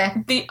second. Okay.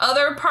 The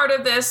other part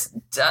of this,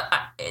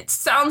 it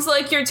sounds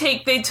like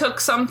they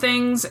took some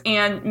things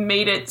and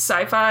made it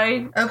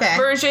sci-fi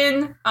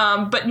version,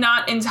 but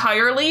not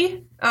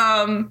entirely.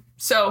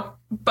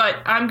 But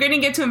I'm going to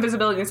get to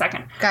invisibility in a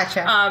second.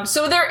 Gotcha.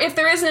 So if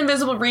there is an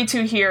invisible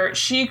Ritu here,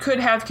 she could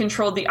have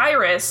controlled the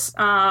iris.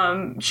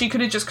 She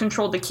could have just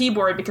controlled the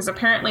keyboard, because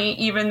apparently,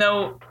 even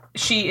though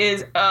she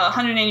is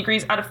 180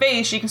 degrees out of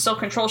phase, she can still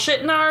control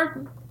shit in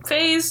our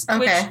phase. Okay.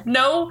 Which,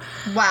 no.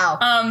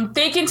 Wow.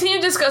 They continue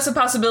to discuss the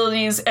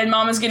possibilities, and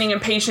Mama's getting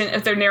impatient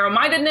at their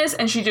narrow-mindedness,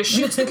 and she just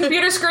shoots the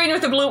computer screen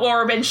with a blue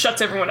orb and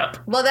shuts everyone up.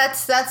 Well,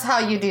 that's how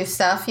you do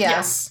stuff. Yeah.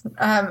 Yes.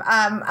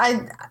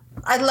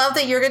 I love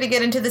that you're going to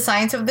get into the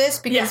science of this,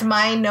 because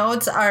my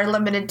notes are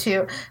limited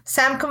to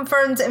Sam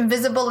confirms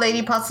invisible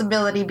lady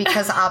possibility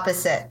because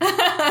opposite.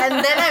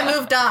 And then I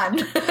moved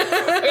on.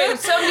 Okay,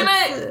 so I'm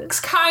going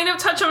to kind of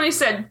touch on what he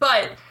said,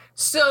 but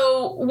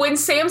so when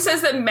Sam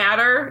says that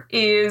matter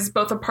is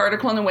both a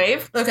particle and a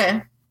wave,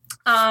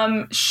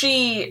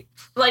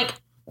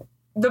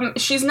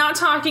 she's not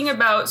talking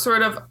about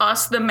sort of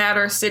us, the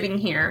matter sitting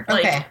here.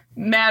 Like,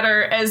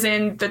 matter as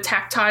in the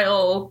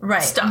tactile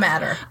stuff.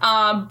 Matter.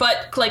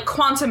 But like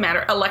quantum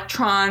matter,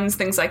 electrons,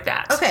 things like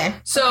that. Okay.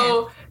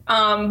 So,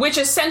 which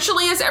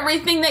essentially is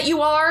everything that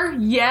you are,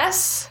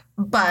 yes.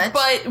 But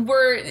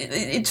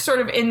it's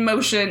sort of in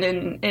motion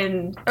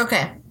and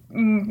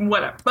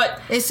whatever.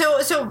 But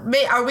so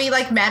are we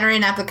like matter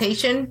in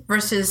application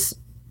versus...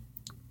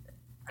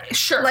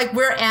 Sure. Like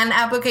we're an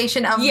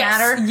application of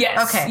matter?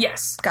 Yes. Okay.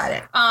 Yes. Got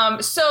it.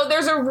 So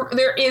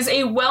there is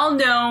a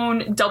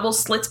well-known double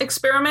slit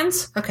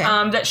experiment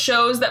that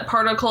shows that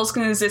particles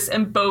can exist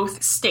in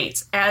both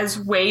states, as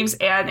waves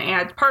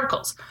and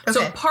particles. Okay.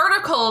 So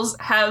particles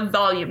have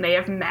volume. They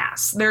have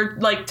mass. They're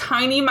like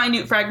tiny,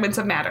 minute fragments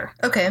of matter.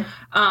 Okay.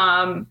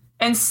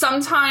 And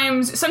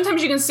sometimes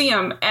you can see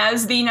them,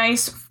 as the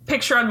nice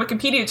picture on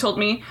Wikipedia told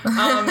me,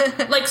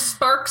 like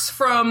sparks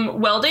from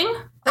welding.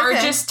 Are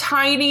just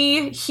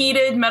tiny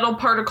heated metal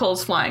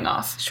particles flying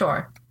off.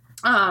 Sure.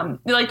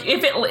 Like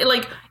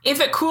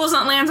if it cools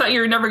and lands out,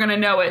 you're never gonna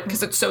know it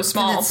because it's so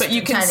small. But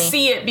you can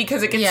see it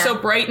because it gets so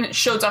bright and it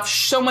shows off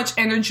so much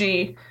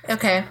energy.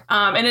 Okay.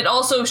 And it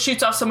also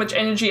shoots off so much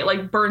energy it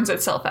like burns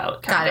itself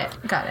out. Got it.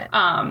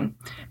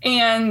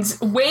 And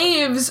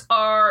waves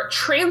are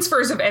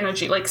transfers of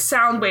energy, like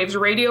sound waves,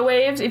 radio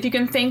waves. If you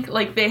can think,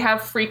 like they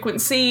have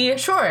frequency,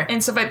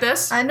 and stuff like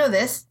this. I know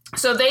this.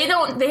 So they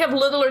have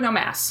little or no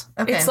mass.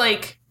 Okay. It's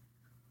like,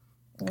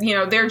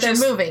 they're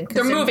moving.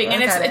 They're moving.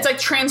 And it's like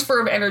transfer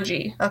of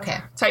energy. Okay.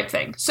 Type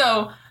thing.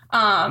 So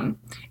In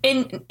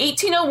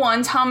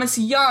 1801, Thomas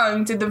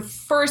Young did the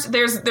first.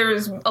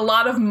 There's a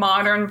lot of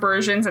modern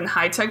versions and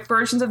high-tech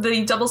versions of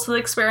the double slit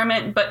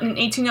experiment, but in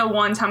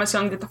 1801, Thomas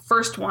Young did the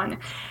first one.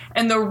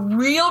 And the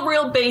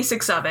real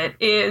basics of it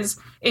is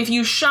if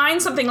you shine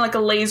something like a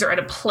laser at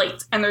a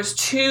plate, and there's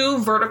two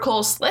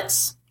vertical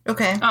slits,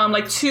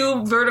 like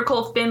two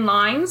vertical thin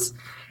lines.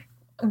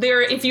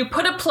 If you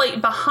put a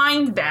plate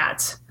behind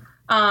that,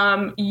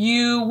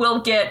 you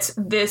will get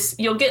this,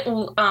 you'll get,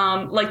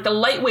 like the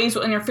light waves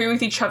will interfere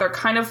with each other,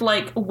 kind of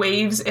like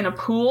waves in a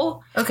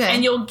pool.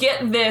 And you'll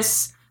get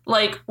this,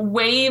 like,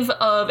 wave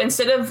of,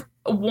 instead of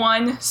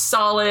one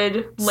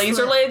solid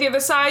laser light at the other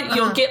side,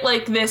 you'll get,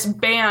 like, this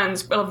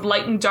bands of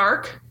light and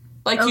dark,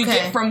 like you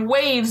get from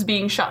waves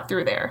being shot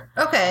through there.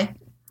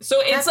 So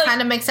it's like,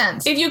 kind of makes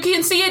sense. If you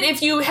can see it,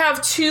 if you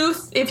have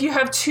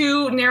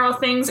two narrow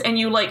things and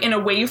you, like, in a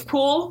wave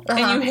pool and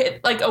you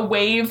hit, like, a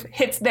wave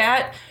hits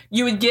that,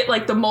 you would get,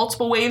 like, the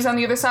multiple waves on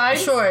the other side.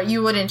 Sure,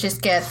 you wouldn't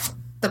just get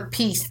the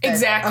piece.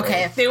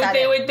 Exactly.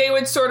 They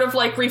would sort of,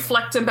 like,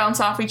 reflect and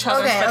bounce off each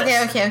other.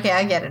 Okay,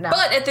 I get it now.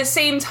 But at the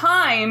same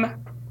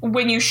time,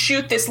 when you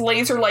shoot this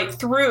laser light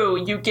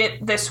through, you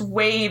get this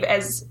wave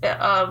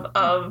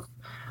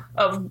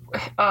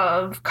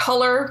of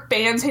color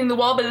bands hitting the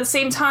wall, but at the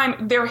same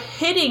time they're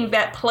hitting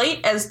that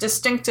plate as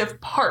distinctive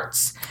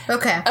parts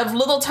of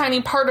little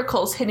tiny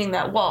particles hitting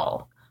that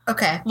wall.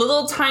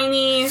 Little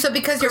tiny. So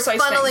because you're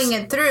funneling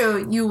it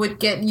through, you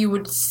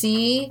would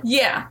see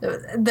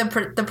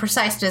the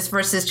preciseness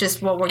versus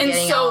just what we're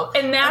getting.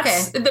 And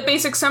that's the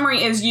basic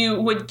summary is you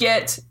would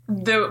get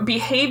the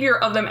behavior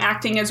of them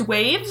acting as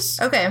waves.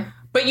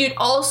 But you'd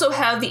also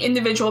have the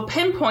individual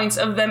pinpoints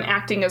of them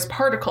acting as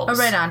particles. Oh,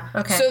 right on.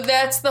 Okay. So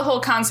that's the whole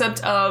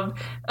concept of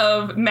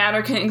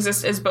matter can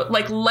exist as both,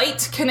 like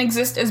light can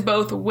exist as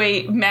both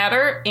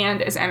matter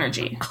and as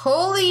energy.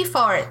 Holy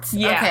farts.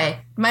 Yeah. Okay.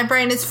 My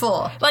brain is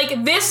full.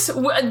 Like this,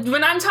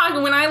 when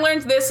I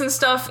learned this and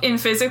stuff in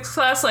physics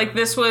class, like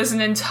this was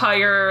an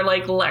entire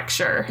like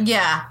lecture.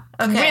 Yeah.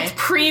 With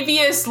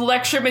previous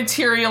lecture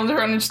material to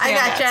understand.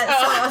 I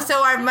gotcha.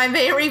 So my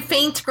very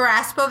faint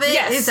grasp of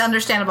it is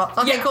understandable.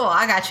 Okay, cool.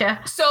 I gotcha.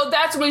 So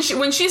that's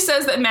when she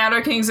says that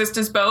matter can exist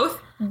as both.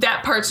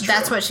 That part's true.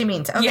 That's what she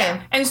means. Okay.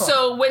 Yeah. And cool.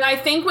 So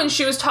when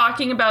she was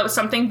talking about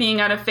something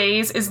being out of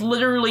phase is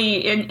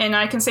literally, and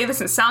I can say this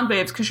in sound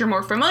waves because you're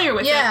more familiar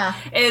with it,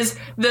 is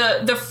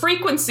the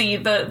frequency,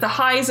 the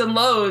highs and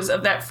lows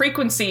of that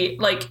frequency,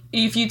 like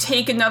if you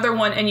take another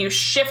one and you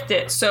shift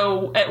it,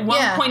 so at one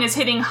point it's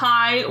hitting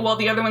high while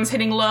the other one's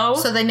hitting low.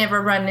 So they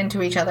never run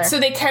into each other. So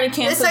they kind of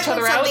cancel each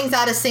other out. It's like something's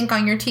out of sync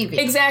on your TV.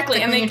 Exactly.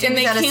 Like and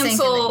they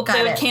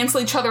would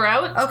cancel each other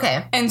out.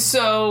 Okay. And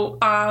so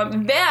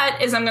that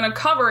is, I'm going to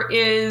cover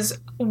is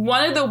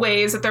one of the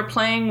ways that they're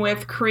playing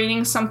with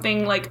creating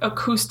something like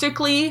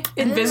acoustically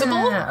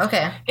invisible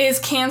is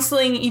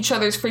canceling each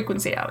other's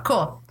frequency out.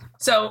 Cool.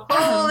 So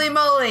holy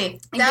moly.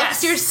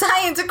 That's your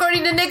science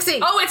according to Nixie.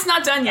 Oh, it's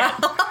not done yet.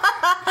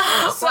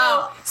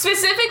 So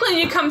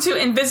specifically you come to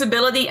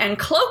invisibility and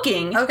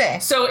cloaking. Okay.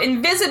 So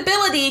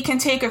invisibility can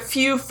take a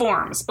few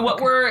forms.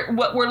 What we're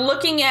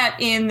looking at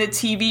in the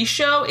TV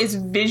show is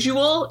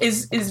visual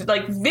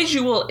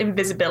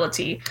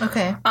invisibility.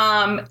 Okay.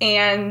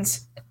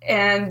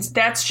 And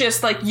that's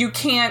just like you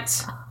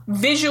can't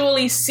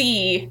visually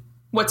see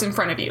what's in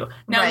front of you.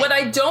 Now, what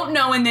I don't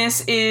know in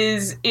this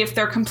is if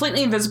they're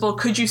completely invisible,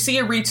 could you see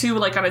a Ritu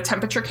like on a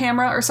temperature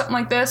camera or something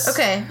like this?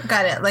 Okay,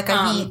 got it. Like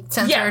a heat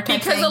sensor type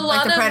because thing, a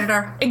lot like the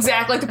Predator.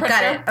 Exactly, like the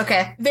Predator. Got it,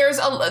 okay. There's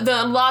a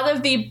lot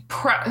of the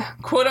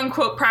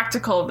quote-unquote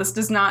practical, this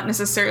does not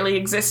necessarily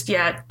exist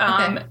yet,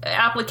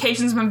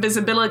 applications of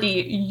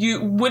invisibility,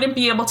 you wouldn't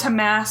be able to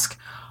mask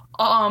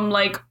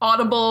like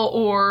audible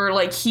or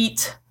like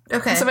heat.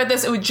 Okay. Stuff like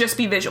this, it would just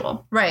be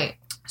visual. Right.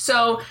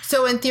 So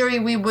in theory,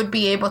 we would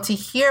be able to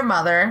hear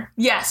Mother.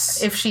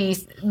 Yes. If she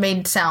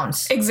made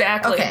sounds.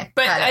 Exactly. Okay.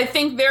 But I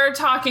think they're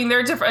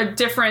a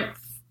different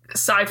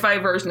sci-fi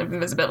version of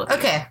invisibility.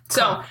 Okay.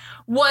 So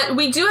what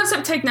we do have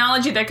some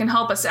technology that can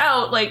help us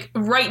out. Like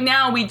right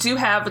now we do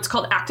have what's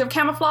called active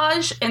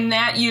camouflage, and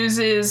that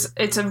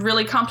it's a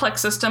really complex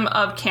system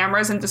of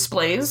cameras and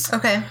displays.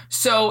 Okay.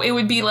 So it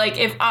would be like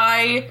if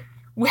I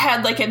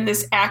had like in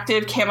this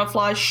active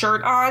camouflage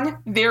shirt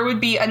on, there would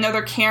be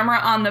another camera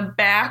on the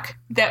back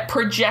that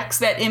projects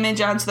that image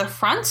onto the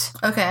front.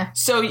 Okay.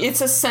 So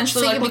it's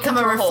essentially like you become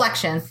a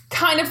reflection.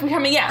 Kind of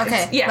becoming,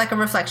 Okay. Like a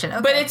reflection.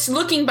 Okay. But it's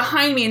looking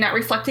behind me and not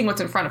reflecting what's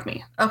in front of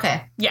me.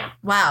 Okay. Yeah.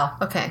 Wow.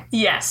 Okay.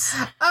 Yes.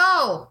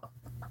 Oh.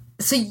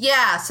 So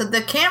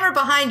the camera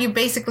behind you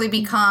basically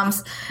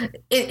becomes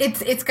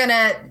it's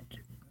gonna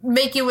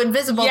make you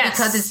invisible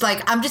because it's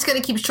like I'm just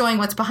gonna keep showing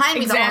what's behind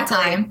me the whole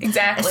time.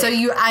 Exactly.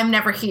 So I'm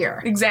never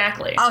here.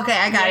 Exactly. Okay,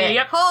 I got it.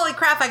 Yep. Holy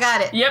crap, I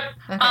got it. Yep.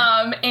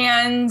 Okay.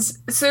 And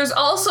so there's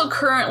also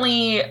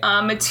currently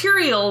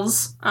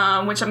materials,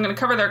 which I'm gonna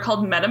cover. They're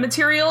called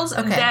metamaterials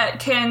that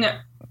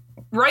can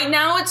right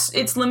now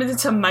it's limited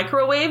to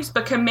microwaves,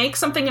 but can make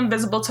something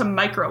invisible to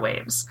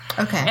microwaves.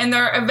 Okay. And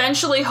they're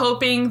eventually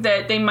hoping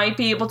that they might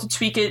be able to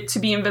tweak it to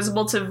be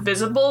invisible to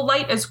visible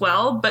light as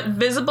well. But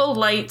visible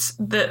light,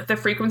 the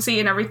frequency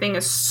and everything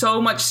is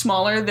so much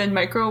smaller than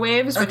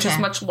microwaves, which is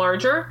much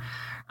larger.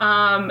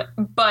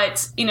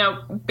 But,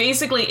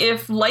 basically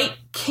if light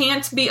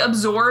can't be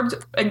absorbed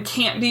and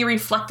can't be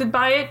reflected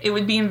by it, it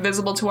would be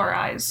invisible to our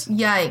eyes.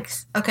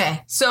 Yikes.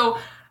 Okay. So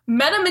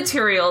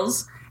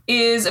metamaterials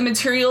is a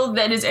material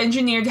that is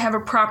engineered to have a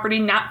property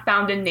not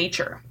found in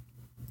nature.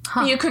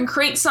 Huh. You can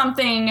create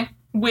something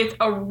with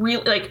a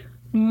real,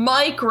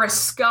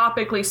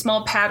 microscopically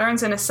small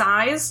patterns in a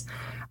size.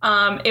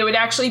 It would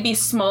actually be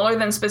smaller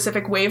than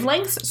specific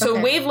wavelengths. So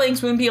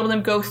wavelengths wouldn't be able to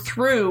go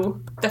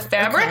through the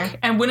fabric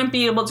and wouldn't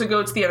be able to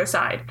go to the other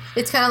side.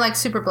 It's kind of like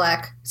super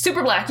black.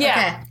 Super black,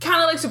 yeah. Okay.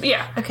 Kind of like super,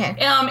 yeah. Okay.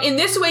 In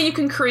this way, you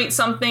can create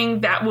something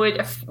that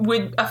would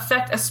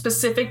affect a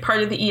specific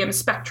part of the EM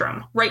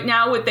spectrum. Right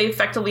now, what they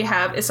effectively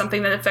have is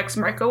something that affects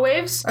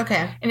microwaves.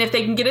 Okay. And if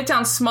they can get it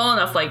down small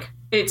enough,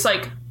 it's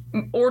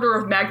order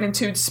of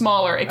magnitude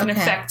smaller, it can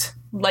affect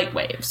light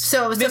waves.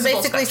 So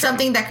basically spectrum.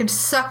 Something that could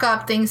suck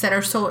up things that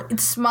are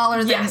it's smaller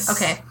than... Yes.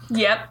 Okay.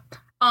 Yep.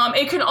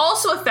 It can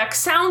also affect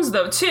sounds,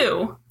 though,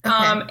 too.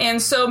 Okay. And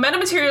so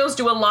metamaterials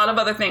do a lot of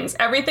other things.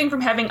 Everything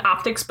from having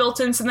optics built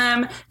into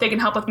them. They can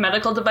help with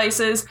medical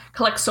devices,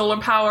 collect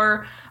solar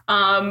power.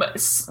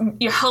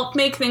 You help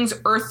make things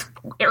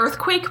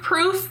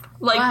earthquake-proof.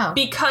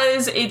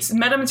 Because it's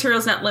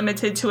metamaterials not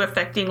limited to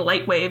affecting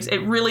light waves.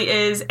 It really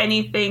is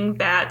anything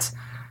that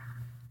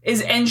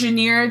is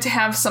engineered to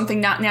have something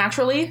not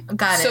naturally.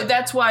 Got it. So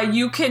that's why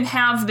you can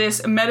have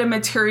this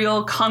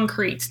metamaterial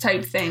concrete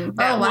type thing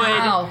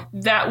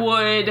that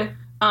would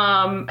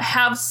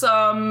have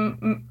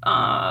some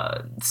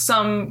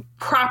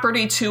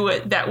property to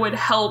it that would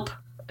help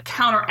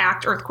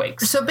counteract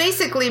earthquakes. So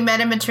basically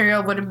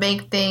metamaterial would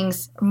make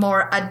things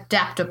more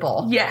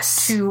adaptable.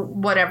 Yes. To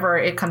whatever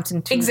it comes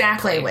into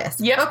play with.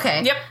 Yep.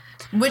 Okay. Yep.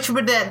 Which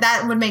would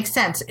that would make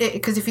sense,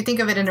 because if you think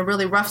of it in a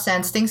really rough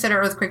sense, things that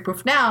are earthquake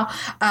proof now,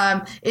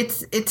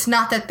 it's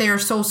not that they're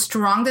so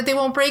strong that they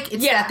won't break.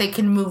 It's that they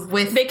can move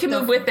with. They can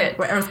move with it.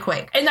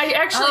 Earthquake. And I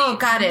actually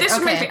got it.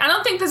 I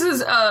don't think this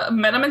is a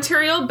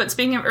metamaterial, but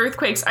speaking of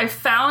earthquakes,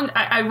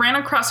 I ran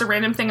across a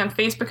random thing on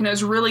Facebook and it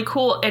was really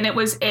cool. And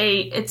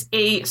it's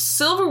a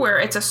silverware.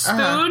 It's a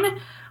spoon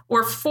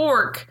or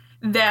fork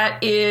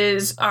that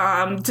is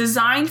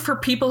designed for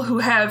people who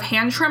have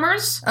hand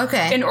tremors.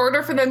 Okay. In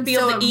order for them to be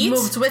able to eat. So it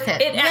moves with it.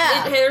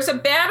 There's a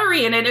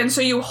battery in it, and so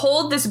you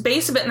hold this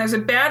base of it, and there's a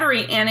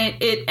battery, and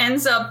it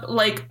ends up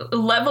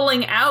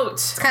leveling out.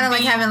 It's kind of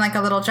like having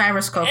a little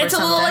gyroscope. It's or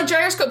something. A little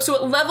gyroscope, so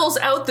it levels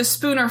out the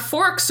spoon or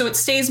fork, so it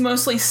stays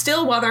mostly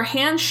still while their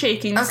hands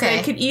shaking, so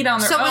they can eat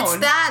on their own. So it's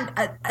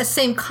that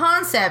same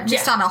concept,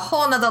 just on a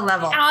whole nother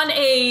level. On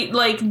a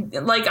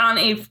on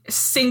a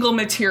single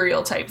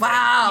material type thing.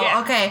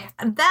 Wow. Okay.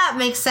 That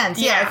makes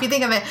sense. Yeah. If you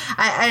think of it,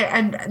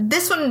 I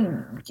this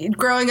one,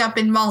 growing up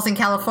in malls in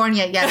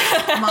California,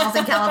 malls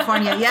in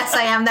California, yes,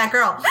 I am that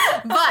girl.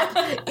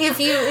 But if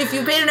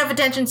you paid enough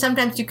attention,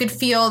 sometimes you could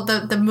feel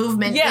the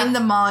movement in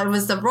the mall. It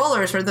was the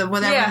rollers or the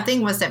whatever the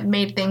thing was that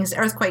made things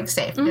earthquake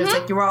safe. Mm-hmm. It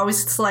was you were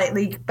always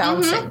slightly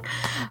bouncing.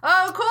 Mm-hmm.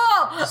 Oh,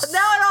 cool!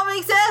 Now it all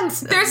makes sense.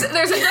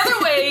 There's another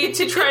way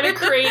to try to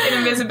create an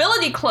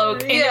invisibility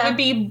cloak, and it would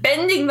be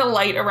bending the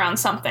light around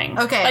something.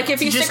 Okay,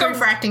 if you just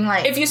refracting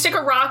light. If you stick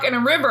a rock in a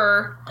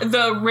river,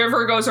 the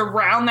river goes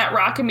around that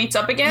rock and meets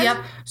up again. Yep.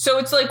 So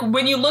it's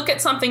when you look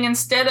at something,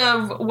 instead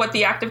of what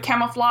the active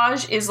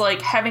camouflage is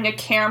having a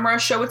camera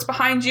show what's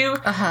behind you,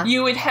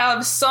 you would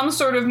have some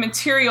sort of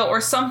material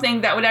or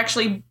something that would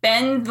actually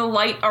bend the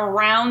light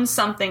around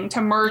something to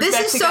merge this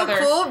back together.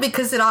 This is so cool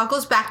because it all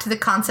goes back to the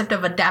concept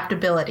of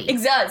adaptability.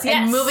 It does, yes.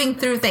 And moving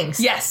through things.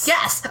 Yes.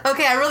 Yes.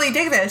 Okay, I really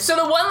dig this. So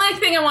the one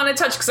thing I want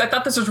to touch, because I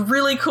thought this was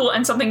really cool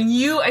and something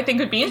I think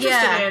would be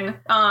interested in.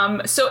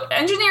 So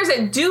engineers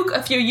at Duke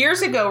a few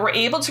years ago were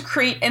able to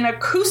create an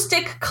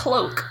acoustic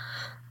cloak.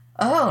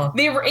 Oh.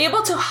 They were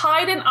able to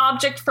hide an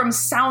object from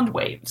sound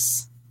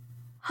waves.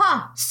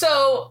 Huh.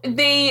 So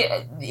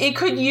it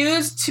could be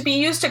used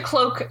to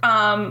cloak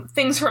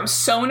things from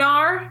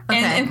sonar,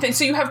 and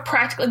so you have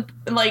practical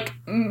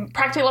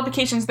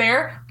applications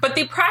there. But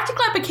the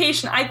practical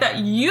application I thought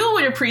you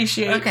would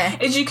appreciate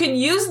is you can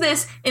use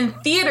this in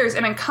theaters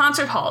and in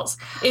concert halls.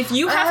 If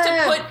you have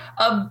to put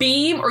a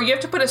beam or you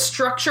have to put a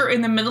structure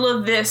in the middle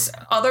of this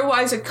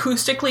otherwise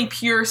acoustically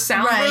pure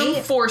sound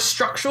room for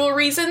structural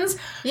reasons,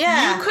 you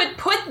could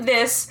put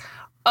this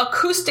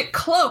acoustic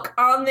cloak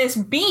on this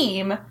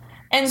beam.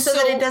 And so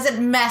that it doesn't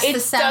mess the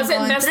sound going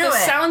through it. It doesn't mess the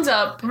sounds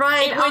up.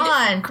 Right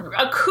on.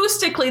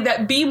 Acoustically,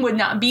 that beam would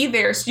not be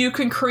there, so you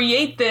can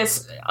create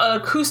this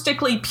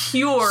acoustically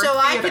pure So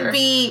theater. I could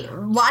be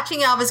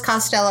watching Elvis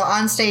Costello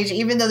on stage,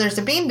 even though there's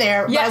a beam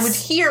there, but I would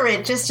hear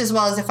it just as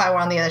well as if I were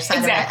on the other side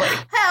of it.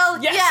 Hell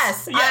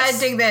yes. I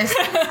dig this.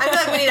 I feel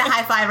like we need a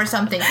high five or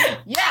something.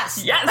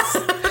 Yes. Yes.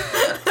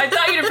 I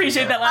thought you'd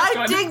appreciate that last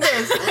one. I dig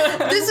this.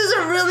 This is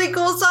a really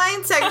cool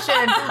science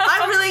section.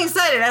 I'm really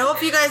excited. I hope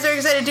hope you guys are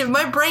excited too.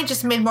 My brain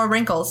just made more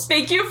wrinkles.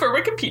 Thank you for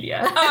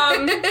Wikipedia.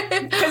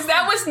 Because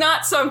that was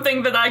not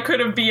something that I could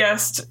have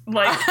BS'd,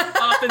 like,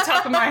 off the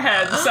top of my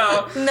head.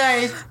 So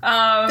nice.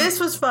 This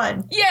was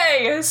fun.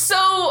 Yay.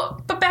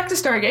 So, but back to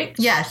Stargate.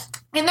 Yes.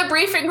 In the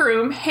briefing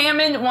room,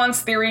 Hammond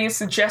wants theories,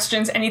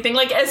 suggestions, anything.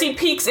 Like, as he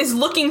peeks, is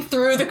looking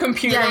through the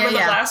computer with the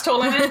blast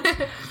hole in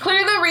it.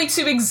 Clearly, the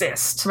Ritu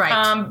exist.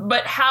 Right.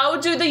 But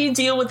how do they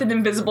deal with an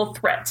invisible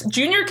threat?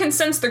 Junior can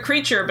sense the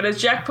creature, but as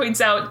Jack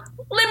points out,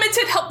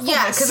 limited helpfulness.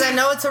 Yeah, because I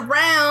know it's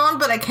around,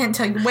 but I can't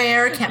tell you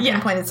where, can't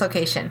pinpoint its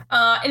location.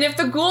 And if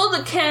the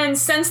Gould can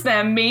sense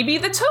them, maybe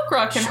the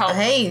Tok'ra can help.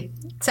 Hey,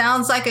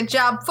 sounds like a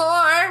job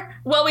for...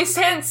 Well,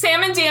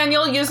 Sam and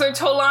Daniel use their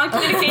Tolan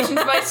communication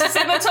device to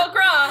send the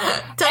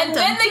Tok'ra. And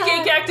then the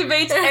gate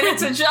activates, and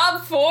it's a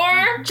job for...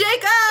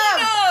 Jacob!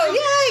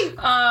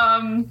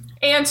 Yay!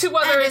 And two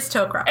others. And it's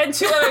Tok'ra. And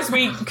two others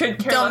we could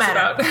care Don't less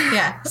matter. about.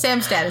 Yeah,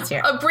 Sam's dad is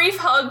here. A brief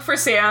hug for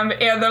Sam,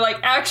 and they're like,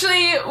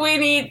 actually,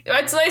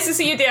 it's nice to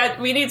see you, Dad.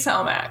 We need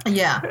Selmak.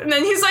 Yeah. And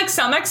then he's like,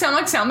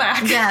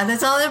 Selmak. Yeah,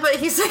 that's all but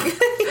he's like,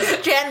 he's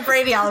Jan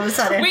Brady all of a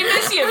sudden. We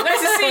miss you.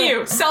 Nice to see you.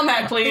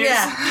 Selmak, please.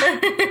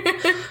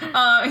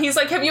 Yeah. He's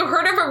like, have you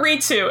heard of a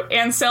Ritu?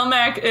 And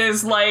Selmak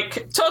is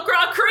like,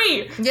 Tok'ra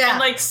Kree. Yeah. And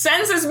like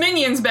sends his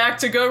minions back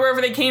to go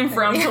wherever they came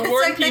from to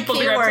warn like people.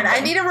 The keyword. I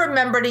need to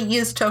remember to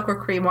use Tok'ra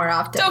Kree more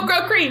often.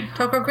 Tok'ra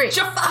Kree.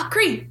 Jaffa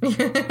Kree.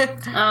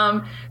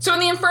 So in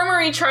the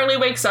infirmary, Charlie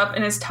wakes up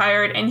and is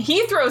tired, and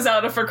he throws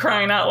out a for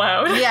crying out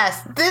loud.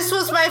 Yes, this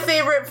was my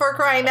favorite for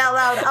crying out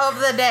loud of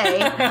the day.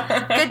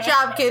 Good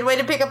job, kid. Way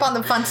to pick up on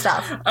the fun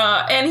stuff.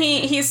 And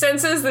he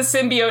senses the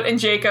symbiote in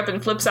Jacob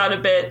and flips out a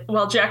bit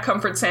while Jack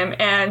comforts him.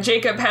 And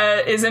Jacob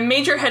is in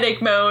major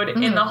headache mode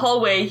in the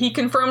hallway. He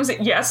confirms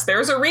that, yes,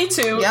 there's a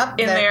Ritu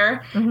in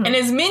there. Mm-hmm. And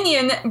his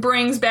minion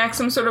brings back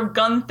some sort of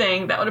gun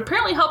thing that would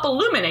apparently help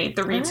illuminate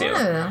the Ritu.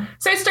 Oh.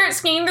 So they start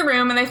scanning the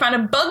room, and they find a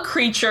bug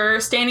creature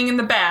standing in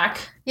the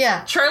back.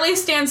 Yeah. Charlie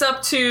stands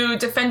up to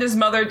defend his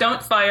mother.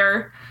 Don't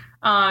fire.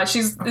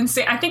 She's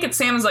insane. I think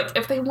Sam's like,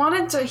 if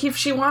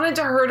she wanted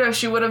to hurt us,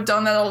 she would have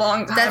done that a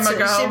long time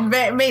ago. She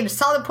made a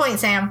solid point,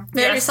 Sam.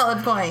 Very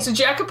solid point. So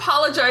Jack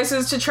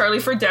apologizes to Charlie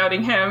for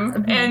doubting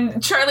him,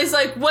 and Charlie's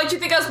like, "What, you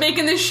think I was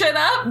making this shit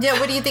up?" Yeah,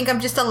 what do you think? I'm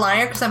just a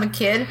liar because I'm a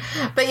kid?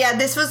 But yeah,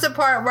 this was the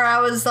part where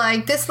I was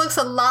like, this looks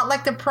a lot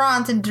like the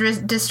prawns in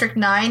District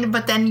 9,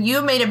 but then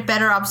you made a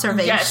better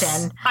observation.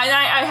 Yes. I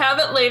have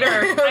it later.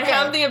 Okay. I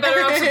have the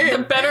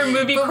better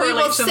movie but correlation later.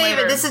 We will save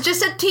it. This is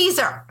just a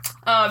teaser.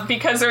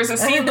 Because there's a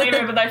scene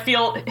later that I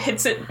feel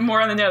hits it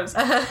more on the nose.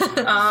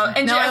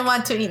 And Jack, I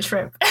want to eat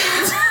shrimp.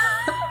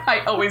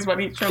 I always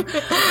want to eat shrimp.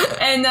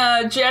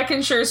 And Jack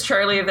ensures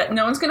Charlie that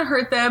no one's going to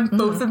hurt them.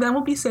 Both of them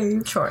will be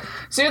saved. Sure.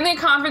 So in the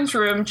conference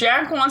room,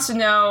 Jack wants to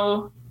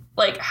know,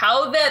 like,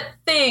 how that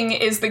thing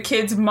is the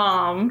kid's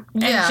mom.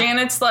 And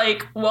Janet's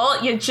like,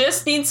 well, you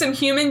just need some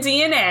human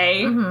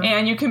DNA,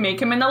 and you can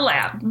make him in a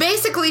lab.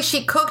 Basically,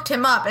 she cooked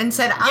him up and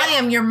said, I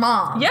am your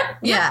mom. Yep.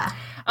 Yeah.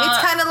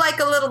 It's kind of like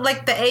a little,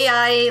 like the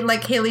AI,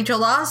 like Haley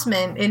Joel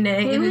Osment in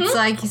it, and it's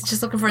like he's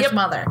just looking for his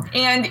mother.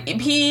 And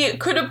he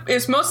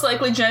is most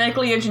likely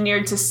genetically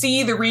engineered to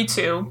see the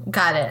Ritu.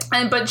 Got it.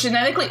 But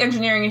genetically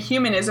engineering a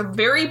human is a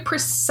very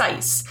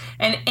precise,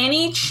 and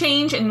any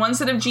change in one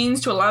set of genes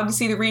to allow him to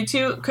see the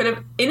Ritu could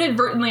have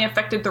inadvertently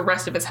affected the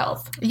rest of his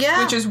health.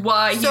 Yeah. Which is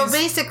why he's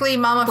basically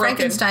Mama broken.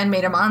 Frankenstein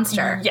made a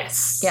monster.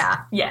 Yes.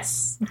 Yeah.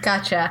 Yes.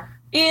 Gotcha.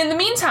 In the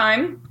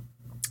meantime,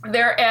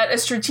 they're at a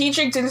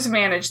strategic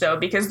disadvantage, though,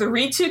 because the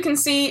Ritu can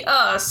see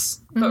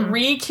us, but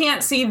Ree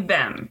can't see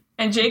them.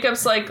 And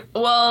Jacob's like,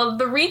 well,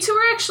 the Ritu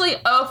are actually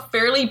a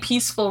fairly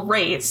peaceful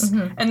race,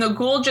 and the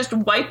Gould just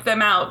wiped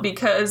them out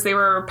because they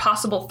were a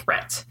possible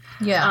threat.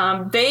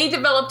 Yeah. They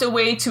developed a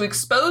way to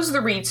expose the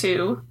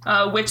Ritu,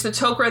 which the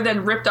Tok'ra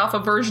then ripped off a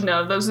version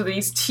of. Those are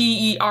these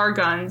TER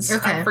guns.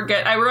 Okay.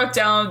 I wrote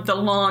down the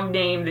long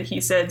name that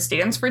he said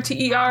stands for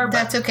TER. But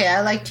that's okay.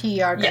 I like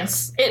TER guns.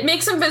 Yes. It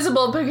makes them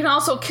visible, but it can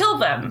also kill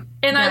them.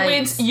 And I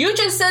went, you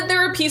just said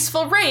they're a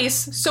peaceful race,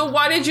 so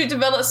why did you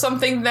develop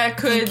something that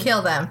could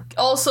kill them?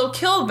 Also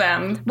kill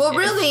them. Well,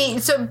 really,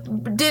 so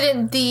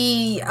didn't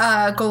the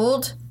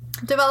Gould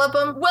develop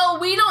them? Well,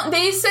 we don't.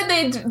 They said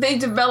they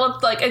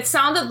developed, like, it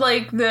sounded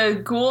like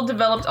the Gould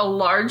developed a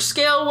large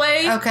scale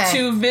way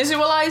to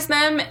visualize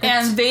them,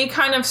 and they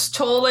kind of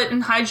stole it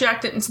and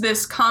hijacked it into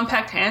this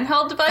compact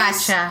handheld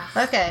device. Gotcha.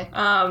 Okay.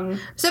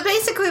 So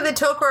basically, the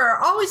Tok'ra are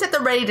always at the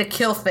ready to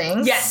kill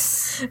things.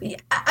 Yes.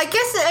 I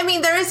guess, I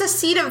mean, there is a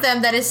seed of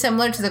them that is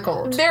similar to the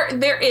Gould.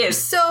 There is.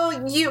 So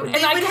they would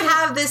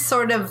have this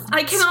sort of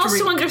I can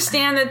also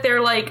understand that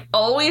they're, like,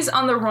 always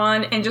on the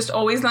run and just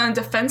always on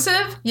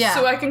defensive. Yeah.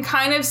 So I can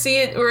kind of see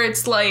it where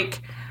it's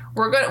like,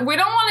 we don't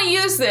want to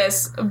use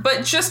this,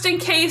 but just in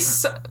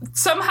case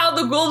somehow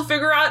the Goa'uld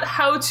figure out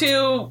how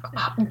to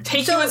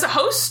take you as a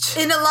host.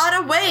 In a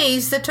lot of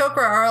ways, the Tok'ra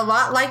are a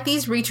lot like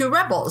these Ritu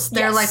rebels.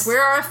 They're like,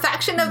 we're a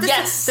faction of this.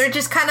 Yes. They're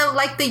just kind of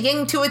like the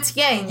yin to its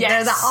yang. Yes.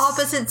 They're the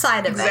opposite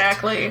side of it.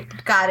 Exactly.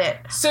 Got it.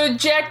 So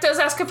Jack does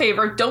ask a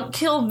favor. Don't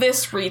kill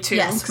this Ritu.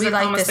 Yes, we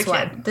like this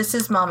one. This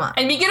is Mama.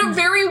 And we get a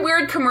very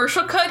weird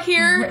commercial cut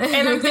here.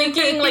 And I'm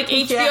thinking, like,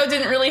 HBO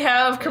didn't really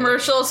have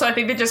commercials, so I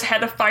think they just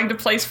had to find a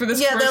place for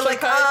this commercial like,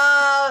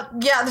 cut.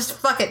 just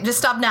fuck it. Just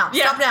stop now.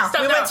 Yeah, stop now.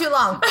 We went too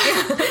long.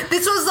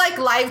 This was like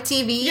live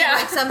TV. Yeah.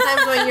 Like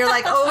sometimes when you're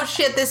like, oh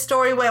shit, this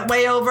story went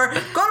way over. Go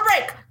to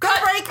break. Go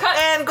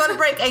to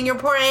break. And your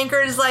poor anchor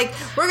is like,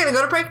 we're going to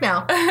go to break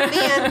now.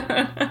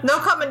 The end. No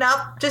coming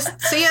up. Just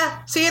see ya.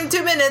 See you in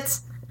 2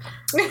 minutes.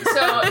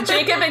 So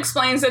Jacob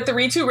explains that the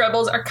Ritu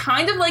rebels are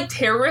kind of like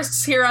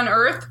terrorists here on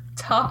Earth.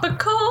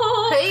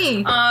 Topical.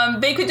 Hey.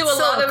 They could do a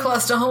lot of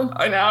close to home.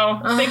 I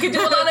know. They could do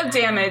a lot of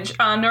damage.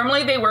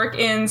 Normally they work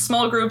in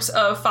small groups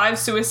of 5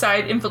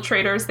 suicide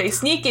infiltrators. They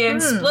sneak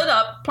in, split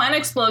up, plant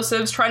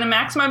explosives, try to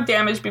maximum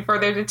damage before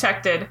they're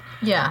detected.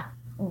 Yeah.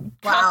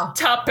 Wow.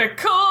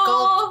 Topical.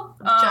 Gulp.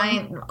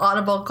 Giant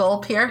audible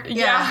gulp here.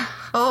 Yeah.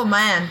 Oh,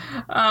 man.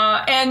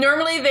 And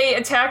normally they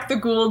attack the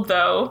Goa'uld,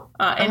 though,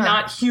 and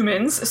not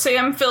humans.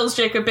 Sam fills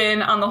Jacob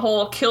in on the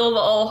whole kill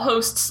all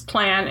hosts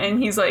plan,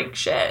 and he's like,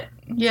 shit.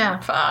 Yeah.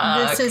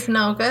 Fuck. This is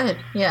no good.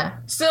 Yeah.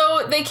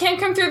 So they can't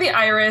come through the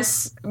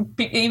iris,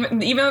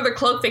 even though they're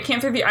cloaked, they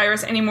can't through the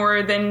iris any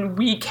more than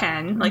we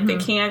can. Like, they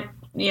can't,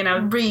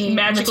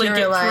 magically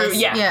get through.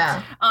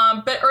 Yeah.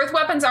 But Earth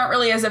weapons aren't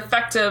really as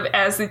effective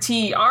as the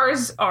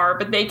TERs are,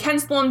 but they can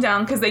slow them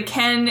down because they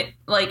can,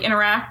 like,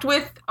 interact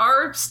with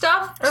our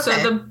stuff. Okay. So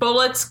the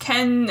bullets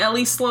can at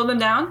least slow them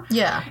down.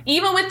 Yeah.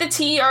 Even with the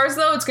TERs,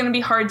 though, it's going to be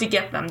hard to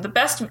get them. The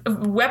best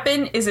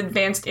weapon is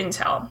advanced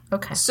intel.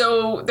 Okay.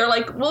 So they're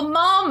like, well,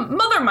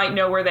 mother might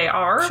know where they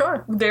are.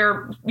 Sure.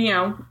 Their,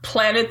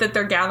 planet that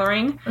they're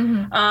gathering.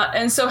 Mm-hmm.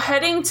 And so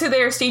heading to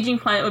their staging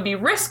planet would be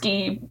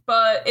risky,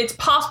 but it's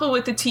possible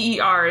with the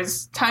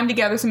TERs. Time to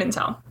gather some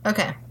intel.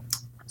 Okay.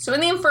 So in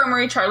the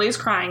infirmary, Charlie is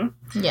crying.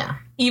 Yeah.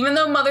 Even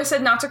though Mother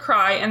said not to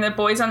cry and that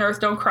boys on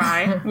Earth don't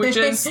cry, which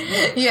is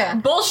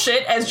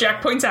bullshit, as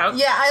Jack points out.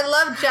 Yeah, I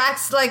love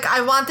Jack's, like, I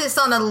want this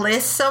on a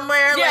list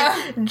somewhere.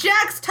 Yeah. Like,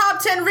 Jack's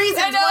top 10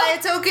 reasons why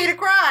it's okay to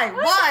cry.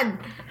 1,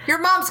 your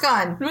mom's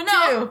gone. No, 2,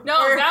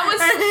 that was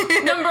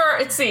number,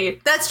 let's see.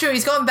 That's true,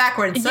 he's going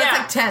backwards. So that's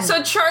like 10.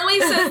 So Charlie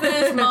says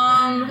that his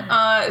mom,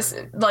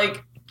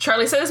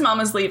 Charlie said his mom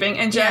is leaving,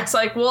 and Jack's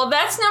like, well,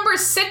 that's number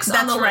 6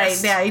 on the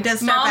list. That's right, yeah, he does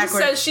start Mom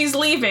backwards. says she's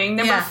leaving.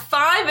 Number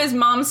 5 is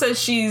mom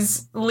says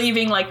she's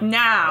leaving, like,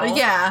 now.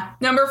 Yeah.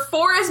 Number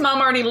 4 is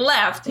mom already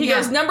left. He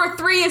goes, number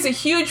 3 is a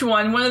huge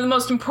one of the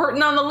most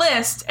important on the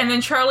list, and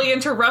then Charlie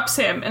interrupts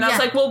him. And I was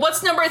like, well,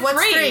 what's number 3?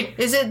 What's 3?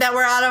 Is it that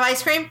we're out of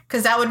ice cream?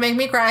 Because that would make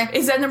me cry.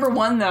 Is that number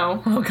 1,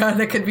 though? Oh, God,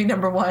 that could be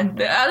number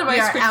 1. Out of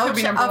ice cream could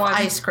be number 1.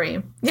 ice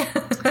cream.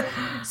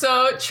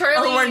 So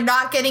Charlie... Oh, we're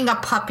not getting a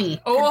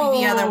puppy. Could be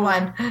the other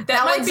one.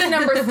 That might be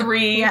number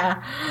 3.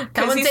 Yeah.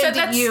 That one's aimed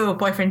at you,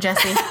 boyfriend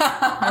Jesse.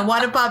 I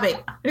want a puppy.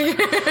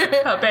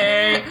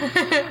 Puppy.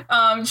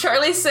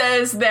 Charlie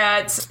says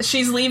that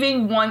she's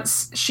leaving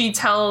once she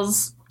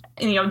tells...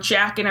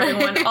 Jack and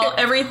everyone,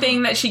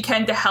 everything that she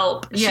can to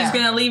help. Yeah. She's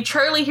going to leave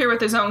Charlie here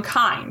with his own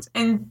kind.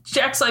 And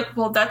Jack's like,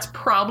 well, that's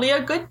probably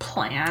a good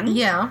plan.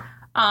 Yeah.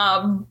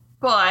 And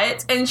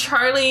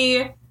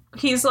Charlie's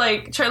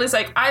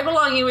like, I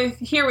belong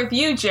here with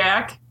you,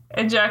 Jack.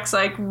 And Jack's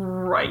like,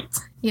 right.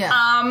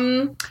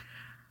 Yeah.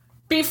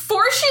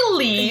 Before she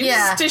leaves,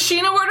 does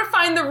she know where to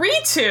find the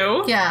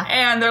Ritu? Yeah.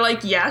 And they're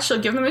like, yeah, she'll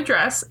give them an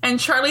address. And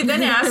Charlie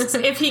then asks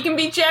if he can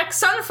be Jack's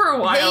son for a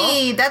while.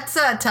 Hey, that's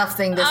a tough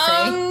thing to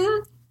say.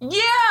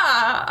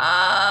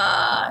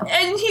 Yeah.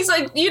 And he's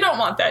like, you don't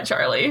want that,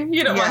 Charlie.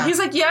 You don't want. He's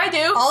like, yeah, I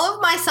do. All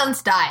of my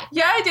sons die.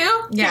 Yeah, I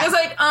do. Yeah. He was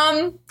like,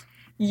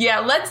 yeah,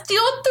 let's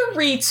deal with the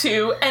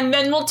Ritu, and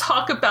then we'll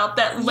talk about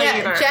that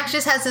later. Yeah, Jack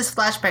just has this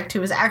flashback to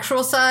his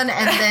actual son,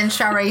 and then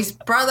Share's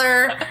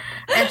brother,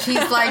 and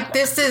she's like,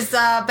 this is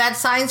bad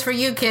signs for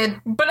you, kid.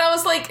 But I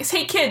was like,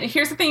 hey, kid,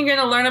 here's the thing you're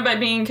going to learn about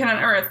being a kid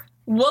on Earth.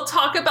 We'll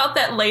talk about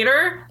that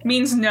later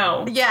means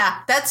no.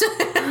 Yeah, that's...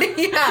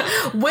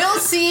 We'll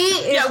see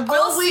is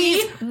we'll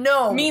see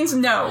no. Means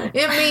no.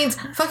 It means,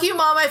 fuck you,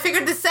 Mom, I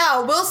figured this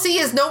out. We'll see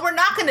is no, we're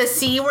not going to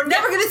see. We're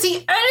never going to see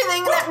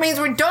anything. That means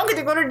we don't get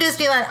to go to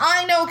Disneyland.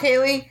 I know,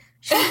 Kaylee.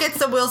 She gets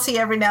the we'll see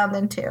every now and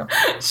then, too.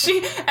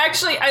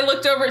 I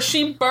looked over,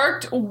 she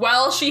barked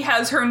while she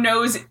has her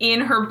nose in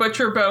her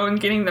butcher bone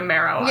getting the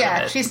marrow out of it.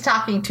 Yeah, she's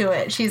talking to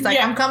it. She's like,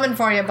 I'm coming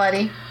for you,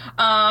 buddy.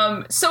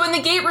 So in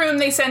the gate room,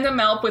 they send a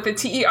Melp with a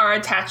TER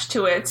attached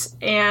to it,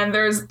 and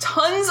there's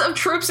tons of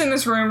troops in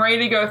this room ready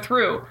to go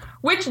through,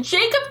 which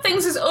Jacob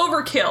thinks is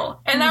overkill.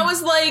 And I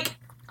was like,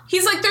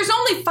 he's like, there's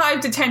only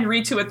 5 to 10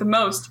 Ritu at the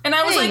most. And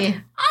I was like,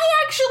 I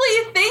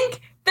actually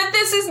think that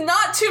this is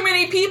not too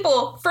many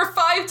people for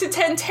 5 to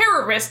 10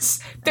 terrorists.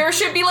 There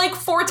should be like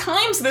 4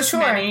 times this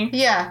many.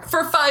 Yeah.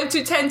 For 5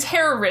 to 10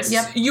 terrorists.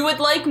 Yep. You would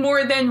like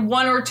more than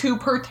 1 or 2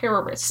 per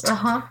terrorist.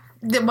 Uh-huh.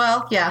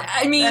 Well, yeah.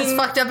 I mean, as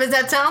fucked up as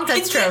that sounds,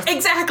 that's true.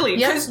 Exactly.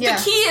 Because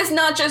the key is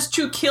not just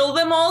to kill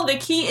them all. The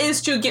key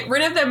is to get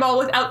rid of them all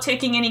without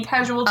taking any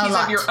casualties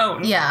of your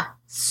own. Yeah.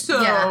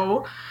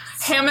 So...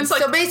 Hammond's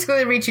like... So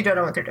basically, Ritu don't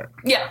know what they're doing.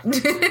 Yeah.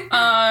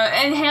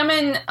 And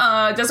Hammond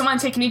doesn't want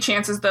to take any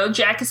chances, though.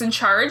 Jack is in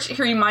charge.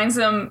 He reminds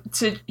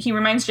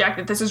Jack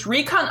that this is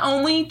recon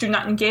only. Do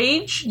not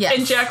engage. Yes.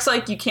 And Jack's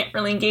like, you can't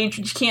really engage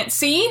what you can't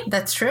see.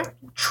 That's true.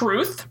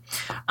 Truth.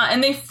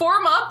 And they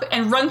form up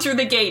and run through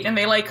the gate. And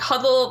they, like,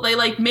 huddle. They,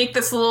 like, make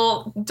this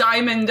little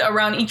diamond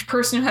around each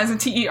person who has a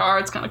TER.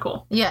 It's kind of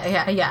cool.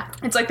 Yeah.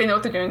 It's like they know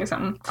what they're doing or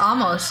something.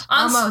 Almost.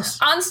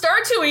 On Star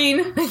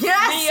Tatooine.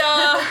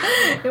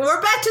 Yes!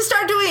 We're back to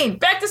Star Tatooine.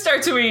 Back to Star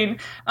Tatooine.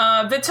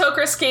 The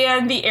Tok'ra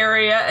scan the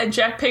area, and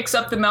Jack picks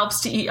up the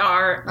Melp's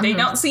TER. They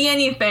don't see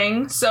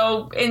anything,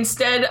 so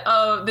instead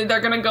of...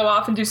 They're going to go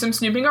off and do some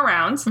snooping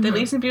around. They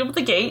leave some people at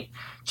the gate.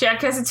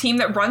 Jack has a team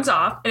that runs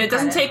off, and it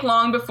doesn't take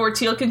long before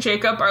Teal'c and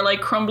Jacob are,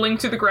 like, crumbling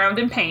to the ground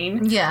in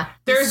pain. Yeah.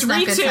 There's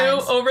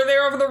Ritu over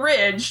there over the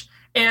ridge,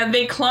 and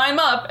they climb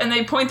up, and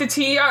they point the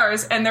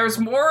TERs, and there's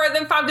more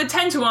than 5 to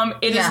 10 to them.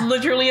 It is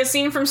literally a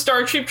scene from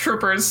Starship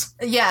Troopers.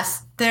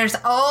 Yes. There's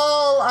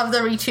all of the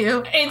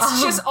Ritu.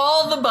 It's just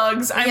all the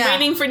bugs. I'm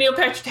waiting for Neil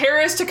Patrick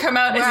Harris to come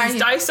out as he's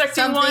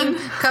dissecting one.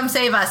 Come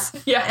save us.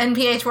 Yeah.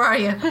 NPH, where are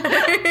you?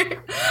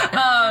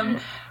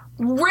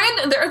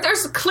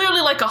 There's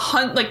clearly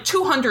like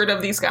 200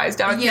 of these guys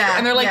down here,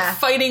 and they're like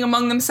fighting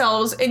among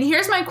themselves. And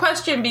here's my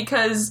question,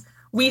 because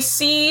we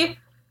see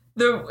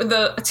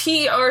the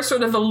TER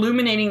sort of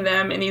illuminating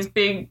them in these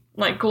big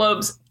like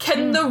globes.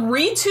 Can the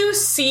Ritu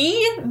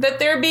see that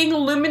they're being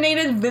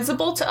illuminated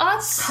visible to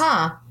us?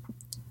 Huh.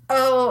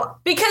 Oh.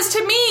 Because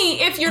to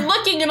me, if you're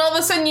looking and all of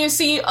a sudden you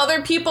see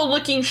other people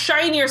looking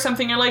shiny or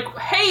something, you're like,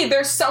 hey,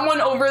 there's someone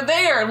over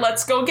there.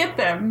 Let's go get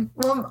them.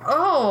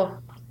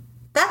 Well,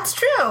 that's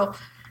true.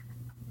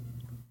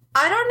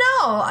 I don't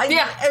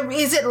know.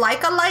 Is it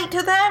like a light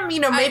to them?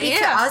 You know, maybe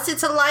to us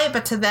it's a light,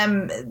 but to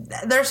them,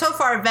 they're so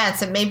far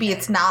advanced that maybe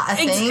it's not a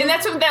thing. And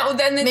that's what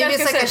maybe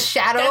it's like a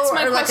shadow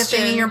or like a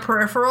thing in your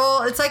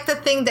peripheral. It's like the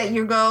thing that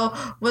you go,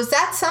 was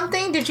that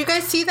something? Did you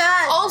guys see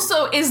that?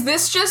 Also, is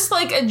this just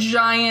like a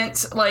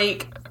giant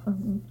like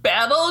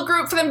battle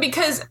group for them?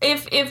 Because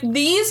if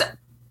these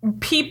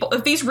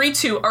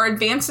Ritu are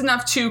advanced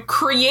enough to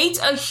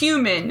create a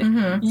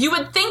human, you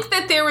would think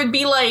that there would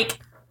be like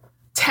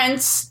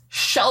tents,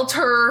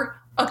 shelter,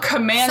 a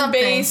command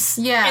base,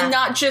 and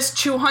not just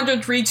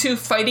 200 Ritu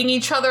fighting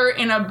each other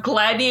in a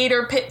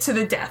gladiator pit to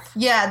the death.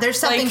 Yeah, there's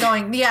something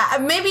going. Yeah,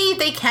 maybe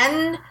they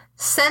can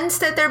sense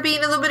that they're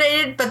being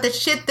illuminated, but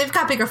they've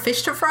got bigger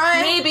fish to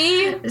fry.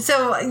 Maybe.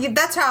 So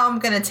that's how I'm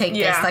gonna take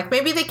this. Like,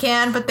 maybe they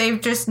can, but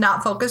they've just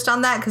not focused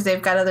on that because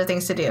they've got other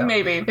things to do.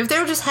 Maybe. If they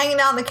were just hanging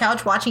out on the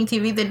couch watching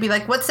TV, they'd be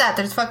like, what's that?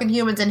 There's fucking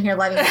humans in here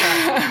lighting us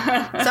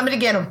up. Somebody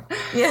get them.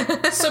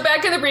 Yeah. So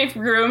back in the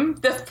briefing room,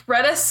 the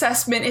threat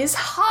assessment is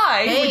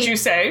high, would you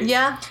say?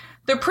 Yeah.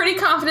 They're pretty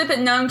confident that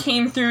none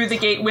came through the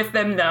gate with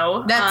them,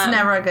 though. That's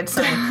never a good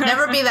sign.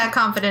 Never be that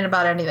confident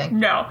about anything.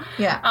 No.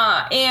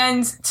 Yeah.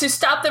 And to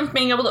stop them from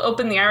being able to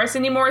open the iris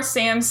anymore,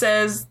 Sam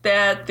says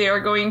that they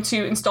are going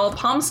to install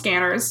palm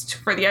scanners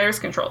for the iris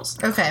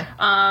controls. Okay.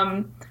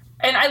 And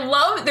I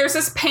love, there's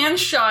this pan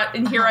shot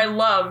in here I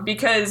love,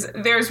 because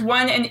there's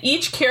one, and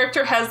each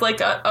character has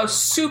like a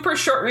super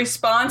short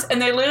response,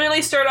 and they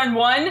literally start on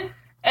one,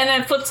 and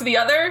then flip to the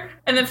other,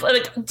 and then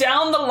like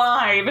down the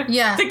line,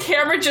 the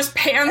camera just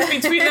pans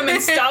between them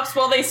and stops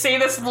while they say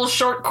this little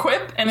short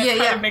quip, and it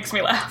kind of makes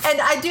me laugh.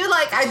 And I do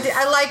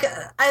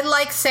I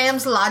like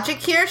Sam's logic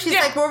here. She's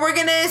like, well, we're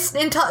gonna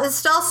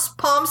install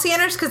palm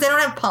scanners because they don't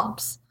have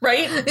pumps.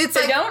 Right? It's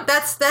they like, don't?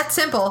 That's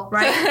simple,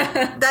 right?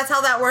 That's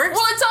how that works?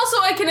 Well, it's also,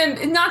 I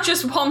can, not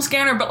just palm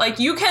scanner, but like,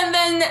 you can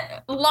then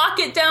lock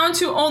it down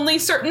to only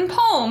certain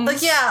palms.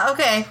 Like, yeah,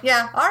 okay,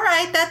 yeah. All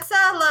right, that's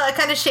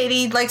kind of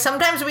shady. Like,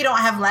 sometimes we don't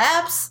have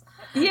labs.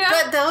 Yeah.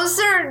 But those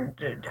are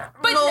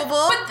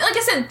mobile. But like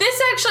I said,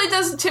 this actually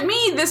does, to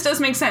me, this does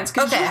make sense.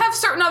 Because you have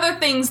certain other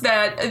things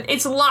that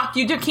it's locked.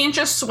 You can't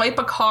just swipe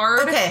a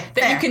card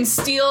that you can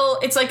steal.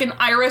 It's like an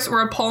iris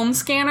or a palm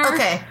scanner.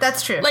 Okay,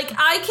 that's true. Like,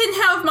 I can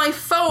have my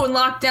phone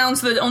locked down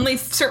so that only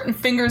certain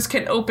fingers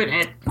can open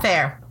it.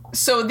 Fair.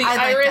 So the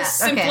iris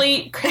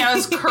simply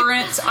has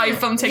current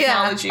iPhone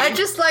technology. Yeah, I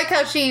just like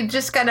how she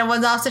just kind of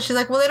went off. So she's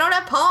like, well, they don't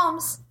have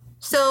palms.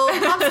 So,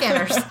 palm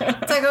scanners.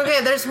 It's like,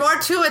 okay, there's more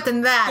to it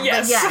than that.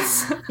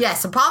 Yes. But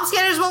yes, so palm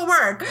scanners will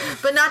work,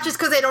 but not just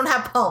because they don't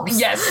have palms.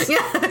 Yes.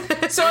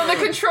 So in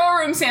the control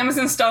room, Sam is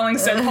installing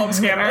said palm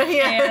scanner.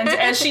 And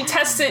as she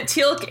tests it,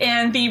 Teal'c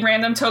and the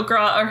random Tok'ra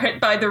are hit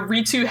by the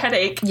Ritu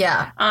headache.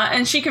 Yeah.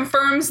 And she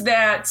confirms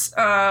that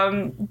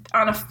on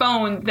a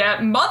phone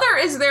that Mother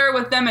is there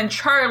with them and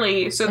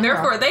Charlie, so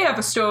therefore they have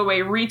a stowaway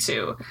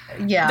Ritu.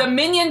 Yeah. The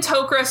minion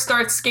Tok'ra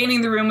starts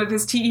scanning the room with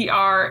his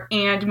TER,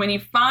 and when he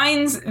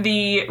finds the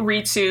the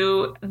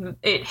Ritu.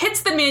 It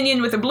hits the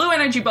minion with a blue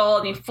energy ball,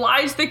 and he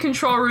flies the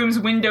control room's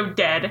window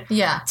dead.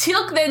 Yeah.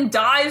 Teal'c then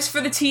dives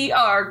for the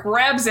TR,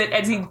 grabs it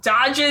as he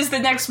dodges the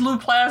next blue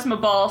plasma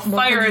ball,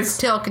 fires.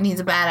 Teal'c, and he's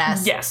a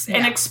badass. Yes,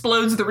 and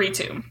explodes the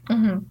Ritu.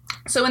 Mm-hmm.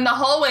 So in the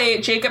hallway,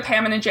 Jacob,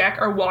 Hammond, and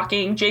Jack are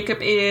walking. Jacob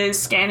is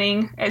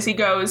scanning as he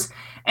goes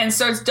and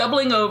starts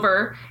doubling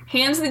over,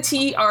 hands the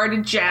TR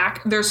to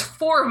Jack. There's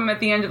 4 of them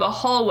at the end of the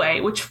hallway,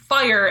 which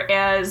fire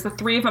as the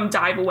 3 of them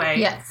dive away.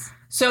 Yes.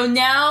 So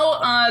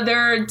now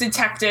they're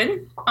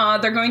detected.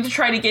 They're going to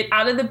try to get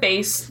out of the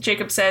base,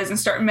 Jacob says, and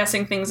start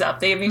messing things up.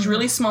 They have these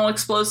really small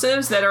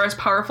explosives that are as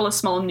powerful as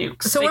small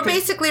nukes. So we're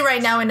basically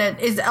right now in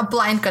a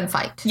blind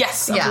gunfight.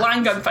 Yes, a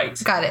blind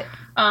gunfight. Got it.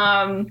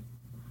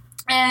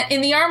 And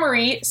in the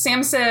armory,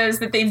 Sam says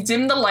that they've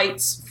dimmed the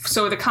lights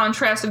so the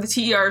contrast of the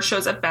TER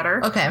shows up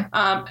better. Okay.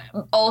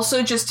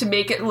 Also, just to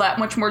make it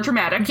much more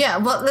dramatic. Yeah,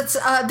 well, let's.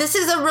 This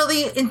is a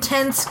really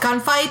intense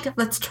gunfight.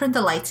 Let's turn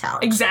the lights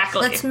out.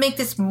 Exactly. Let's make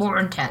this more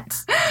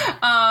intense.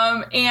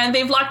 And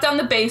they've locked down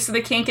the base so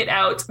they can't get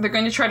out. They're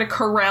going to try to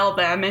corral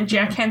them, and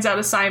Jack hands out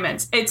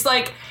assignments. It's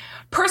like,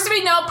 person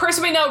we know,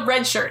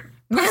 red shirt.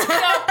 Person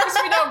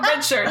we know,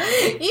 red shirt.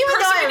 Even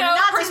though I'm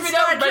not in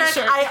Star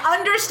Trek, I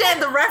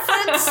understand the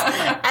reference.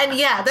 And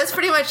yeah, that's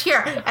pretty much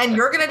here. And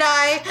you're gonna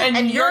die,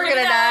 and you're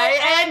gonna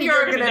die, and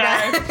you're gonna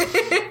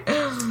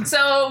die.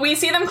 So we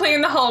see them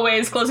clearing the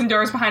hallways, closing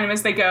doors behind them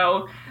as they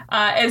go.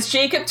 As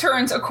Jacob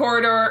turns a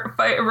corridor,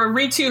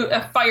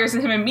 Ritu fires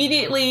at him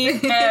immediately.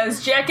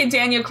 As Jack and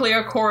Daniel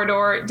clear a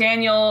corridor,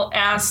 Daniel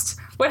asked,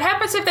 what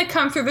happens if they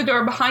come through the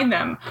door behind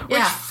them?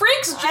 Which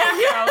freaks Jack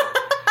out.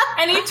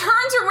 And he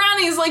turns around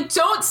and he's like,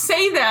 don't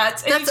say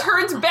that. And he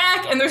turns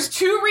back and there's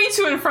 2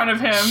 Ritu in front of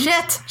him.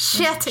 Shit.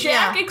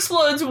 Jack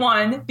explodes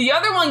one. The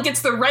other one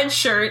gets the red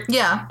shirt.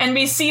 Yeah. And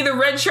we see the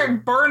red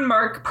shirt burn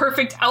mark,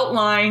 perfect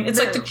outline. It's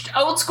like the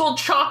old school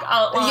chalk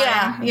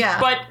outline.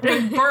 Yeah. But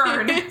with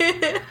burn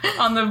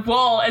on the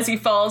wall as he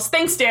falls.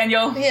 Thanks,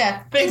 Daniel.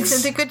 Yeah.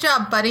 Thanks. Good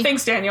job, buddy.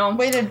 Thanks, Daniel.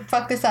 Way to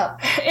fuck this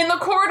up. In the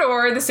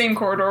corridor, the same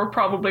corridor,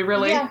 probably,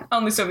 really. Yeah.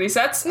 Only so many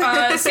sets.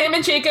 Sam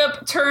and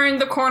Jacob turn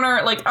the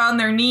corner, like, on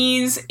their knees,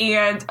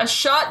 and a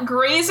shot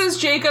grazes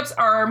Jacob's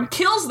arm,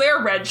 kills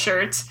their red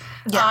shirt.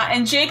 Yeah.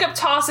 And Jacob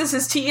tosses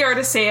his TER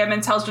to Sam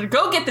and tells her to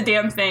go get the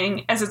damn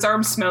thing as its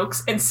arm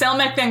smokes, and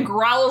Selmak then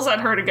growls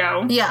at her to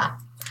go. Yeah.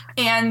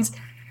 And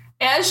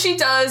as she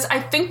does, I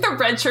think the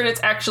red shirt is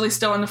actually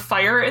still in the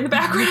fire in the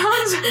background.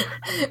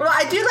 Well,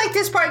 I do like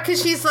this part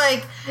because she's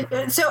like,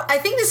 so I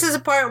think this is a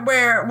part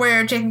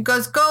where Jacob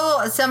goes, go,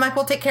 Selmak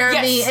will take care of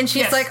me. And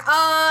she's like,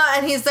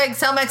 and he's like,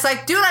 Selmak's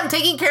like, dude, I'm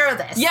taking care of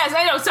this. Yes,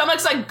 I know.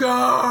 Selmak's like,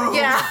 go.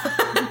 Yeah.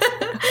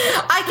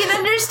 I can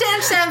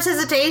understand Sam's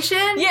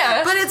hesitation.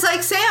 Yeah. But it's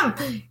like, Sam,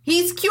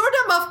 he's cured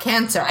him of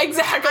cancer.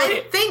 Exactly.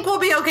 I think we'll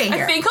be okay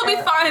here. I think he'll be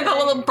fine with a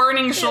little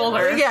burning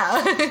shoulder.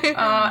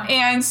 Yeah.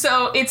 And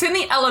so it's in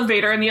the elevator,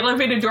 and the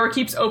elevator door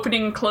keeps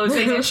opening and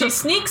closing, and she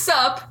sneaks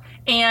up,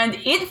 and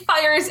it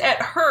fires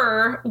at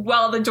her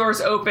while the door's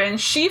open.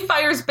 She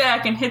fires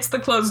back and hits the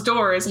closed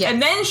doors,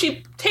 and then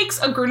she takes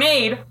a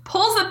grenade,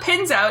 pulls the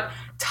pins out,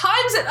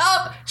 times it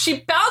up, she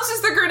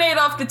bounces the grenade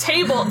off the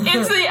table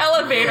into the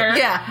elevator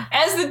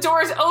as the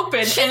doors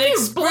open, and it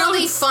explodes.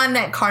 Really fun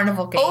at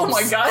carnival games. Oh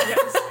my god,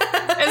 yes.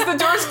 As the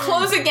doors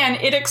close again,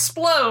 it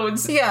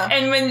explodes. Yeah.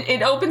 And when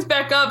it opens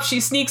back up, she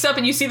sneaks up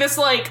and you see this,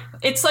 like,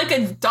 it's like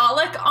a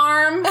Dalek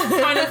arm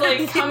kind of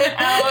like coming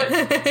out,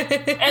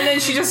 and then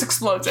she just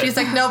explodes it. She's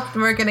like, nope,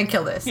 we're gonna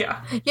kill this.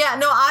 Yeah. Yeah,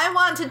 no, I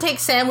want to take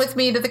Sam with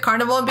me to the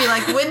carnival and be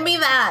like, win me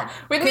that.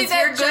 Win me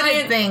that you're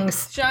good at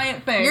things.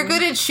 Giant thing. You're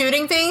good at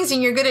shooting things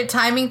and you're good at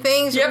timing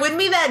things. Yep. Win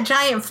me that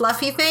giant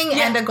fluffy thing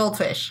and a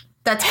goldfish.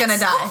 That's gonna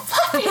die.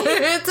 So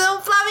it's so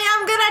fluffy,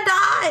 I'm gonna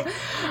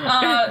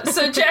die.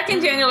 So Jack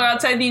and Daniel are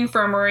outside the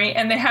infirmary,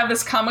 and they have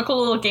this comical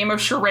little game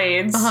of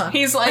charades.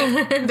 He's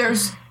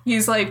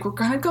like, we're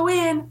gonna go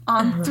in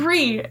on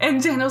 3.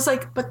 And Daniel's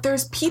like, but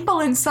there's people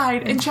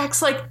inside. And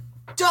Jack's like,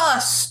 duh,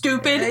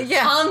 stupid.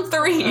 On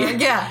 3. And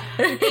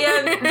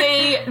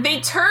they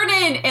turn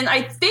in, and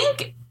I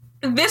think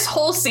this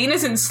whole scene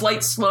is in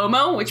slight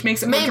slow-mo, which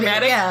makes it more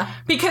dramatic.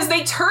 Because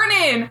they turn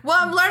in. Well,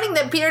 I'm learning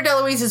that Peter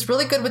DeLuise is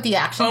really good with the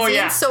action scenes.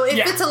 Yeah. So if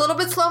it's a little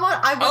bit slow-mo,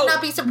 I would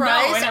not be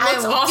surprised. No, and it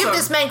looks I will awesome. give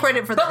this man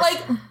credit for that. But,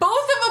 like,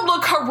 both of them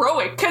look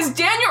heroic. Because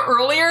Daniel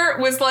earlier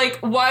was like,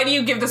 why do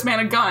you give this man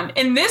a gun?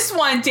 In this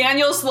one,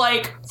 Daniel's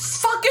like,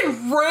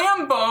 fucking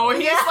Rambo.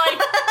 He's like,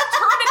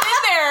 turn it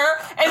in there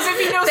as if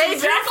he knows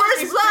exactly what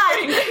he's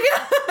doing.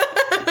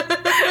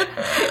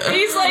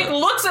 He's like,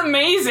 looks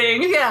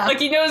amazing. Yeah. Like,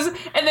 he knows.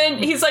 And then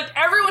he's like,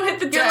 everyone hit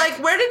the deck. You're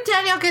like, where did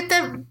Daniel get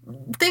the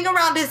thing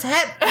around his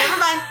head? Never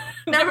mind.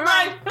 Never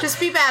mind. Just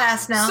be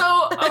badass now.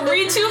 So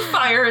Ritu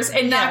fires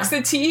and knocks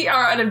the TER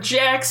out of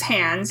Jack's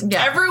hands.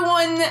 Yeah.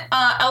 Everyone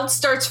else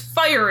starts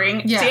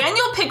firing. Yeah.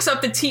 Daniel picks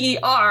up the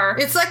TER.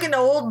 It's like an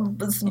old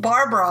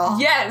bar brawl.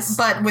 Yes.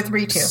 But with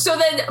Ritu. So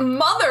then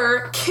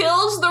Mother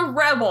kills the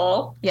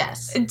rebel.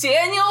 Yes.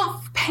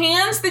 Daniel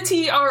pans the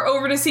TER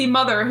over to see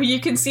Mother, who you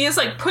can see is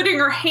like putting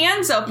her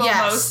hands up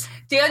almost.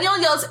 Daniel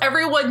yells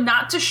everyone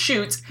not to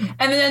shoot,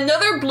 and then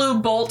another blue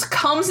bolt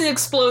comes and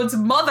explodes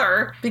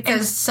Mother.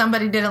 Because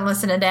somebody didn't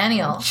listen to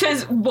Daniel.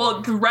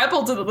 The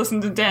rebel didn't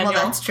listen to Daniel.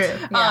 Well, that's true.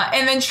 Yeah.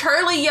 And then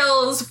Charlie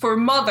yells for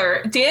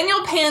Mother.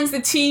 Daniel pans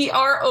the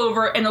TR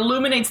over and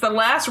illuminates the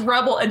last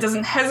rebel and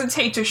doesn't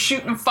hesitate to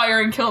shoot and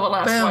fire and kill the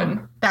last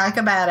one. Back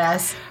a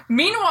badass.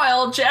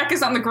 Meanwhile, Jack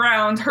is on the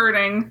ground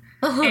hurting,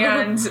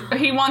 and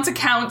he wants to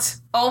count.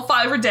 All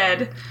 5 are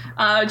dead.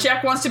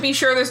 Jack wants to be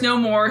sure there's no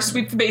more.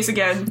 Sweep the base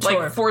again,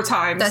 like 4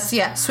 times.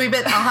 Sweep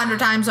it 100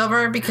 times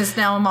over because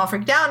now I'm all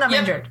freaked out and I'm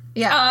injured.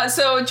 Yeah.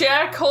 So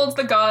Jack holds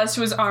the gauze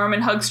to his arm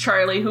and hugs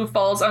Charlie, who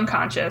falls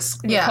unconscious.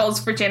 He calls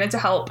for Janet to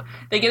help.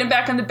 They get him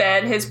back on the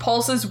bed. His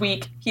pulse is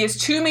weak. He has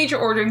 2 major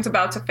organs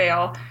about to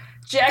fail.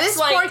 Jack's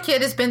this poor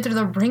kid has been through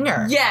the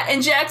ringer. Yeah,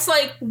 and Jack's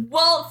like,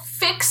 well,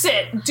 fix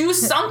it. Do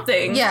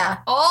something. Yeah.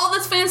 All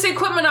this fancy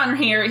equipment on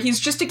here. He's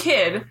just a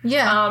kid.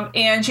 Yeah.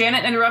 And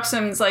Janet interrupts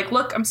him and is like,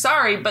 look, I'm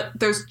sorry, but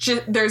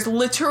there's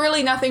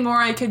literally nothing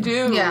more I can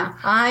do. Yeah,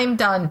 I'm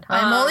done.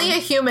 I'm only a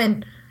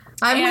human.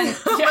 I'm a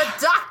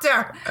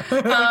doctor.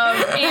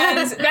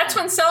 And that's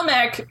when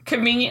Selmak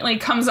conveniently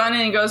comes on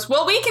in and goes,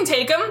 well, we can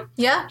take him.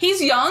 Yeah.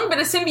 He's young, but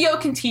a symbiote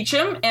can teach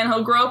him, and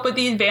he'll grow up with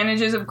the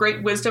advantages of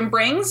great wisdom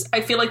brings.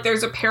 I feel like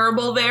there's a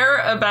parable there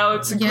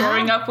about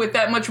growing up with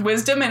that much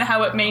wisdom and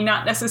how it may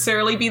not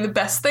necessarily be the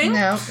best thing.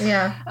 No,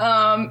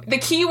 yeah. The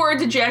key word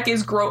to Jack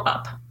is grow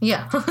up.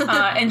 Yeah.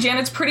 And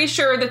Janet's pretty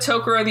sure the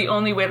Tok'ra are the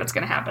only way that's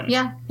going to happen.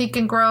 Yeah, he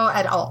can grow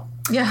at all.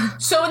 Yeah.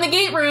 So in the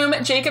gate room,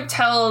 Jacob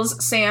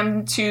tells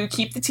Sam to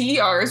keep the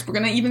TERs. We're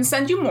going to even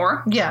send you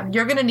more. Yeah,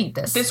 you're going to need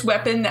this. This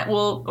weapon that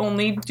will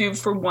only do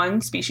for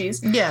one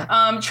species. Yeah.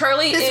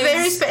 Charlie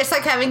it's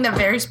like having the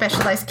very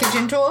specialized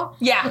kitchen tool.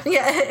 Yeah.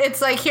 Yeah,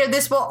 it's like, here,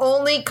 this will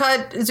only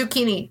cut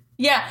zucchini.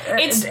 Yeah,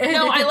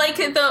 I like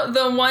it,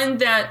 the one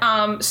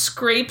that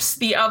scrapes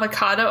the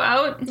avocado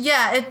out.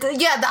 Yeah,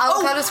 the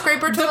avocado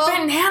scraper tool. The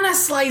banana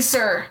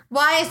slicer.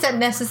 Why is that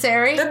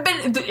necessary?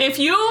 If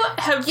you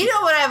have... You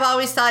know what I've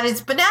always thought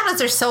is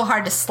bananas are so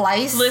hard to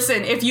slice.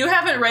 Listen, if you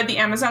haven't read the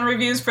Amazon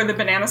reviews for the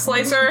banana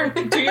slicer,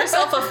 do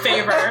yourself a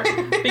favor,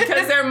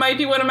 because there might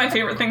be one of my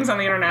favorite things on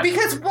the internet.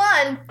 Because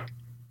 1,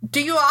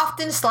 do you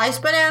often slice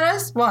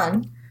bananas?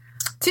 1.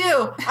 2,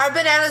 are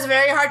bananas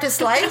very hard to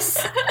slice?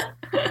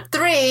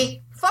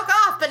 3, fuck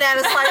off,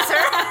 banana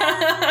slicer.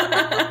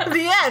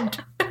 The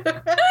end.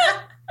 But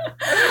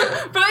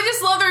I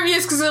just love the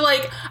reviews because they're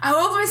like, I've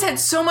always had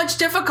so much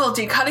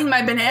difficulty cutting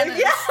my bananas.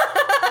 Yeah.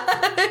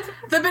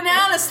 The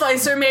banana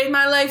slicer made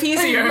my life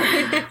easier.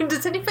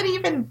 Does anybody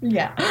even...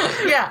 Yeah.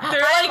 Yeah.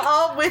 I'm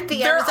all with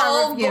the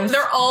Amazon reviews.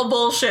 They're all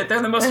bullshit.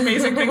 They're the most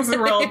amazing things in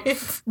the world.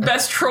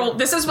 Best troll.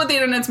 This is what the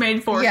internet's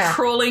made for. Yeah.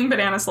 Trolling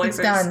banana slicers. It's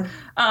done.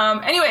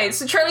 Anyway,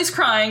 so Charlie's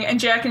crying, and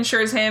Jack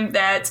assures him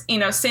that,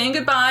 saying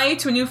goodbye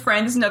to a new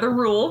friend is another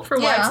rule for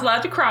wives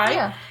allowed to cry.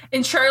 Yeah.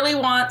 And Charlie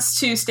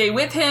wants to stay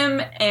with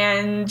him,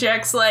 and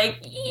Jack's like,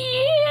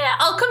 yeah,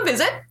 I'll come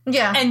visit.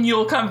 Yeah. And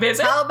you'll come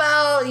visit. How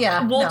about,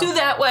 We'll do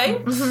that way.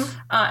 Mm-hmm.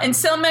 And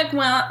Selmak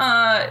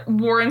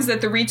warns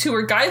that the Ritu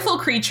are guileful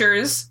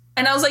creatures.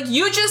 And I was like,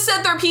 you just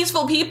said they're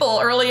peaceful people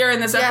earlier in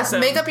this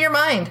episode. Make up your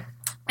mind.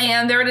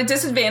 And they're at a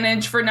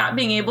disadvantage for not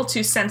being able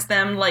to sense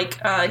them like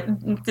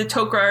the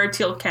Tok'ra or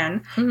Teal can.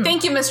 Mm-hmm.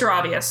 Thank you, Mr.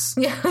 Obvious.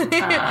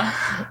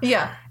 Yeah.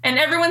 Yeah. And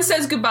everyone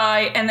says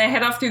goodbye, and they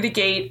head off through the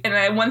gate.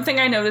 And one thing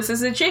I noticed is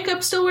that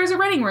Jacob still wears a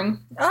wedding ring.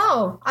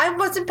 Oh, I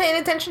wasn't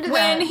paying attention to that.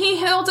 When he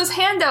held his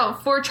hand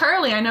out for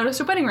Charlie, I noticed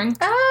a wedding ring.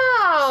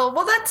 Oh,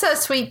 well, that's a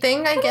sweet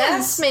thing, I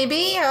guess.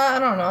 Maybe. I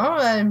don't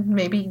know.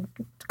 Maybe...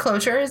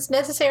 closure is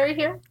necessary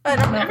here. I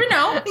don't know. Never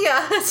know.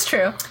 Yeah, that's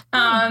true.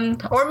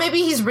 Or maybe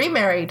he's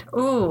remarried.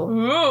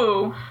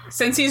 Ooh.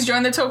 Since he's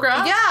joined the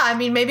Tok'ra? Yeah, I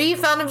mean, maybe he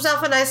found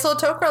himself a nice little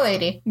Tok'ra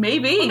lady.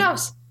 Maybe. Who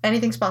knows?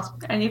 Anything's possible.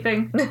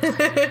 Anything.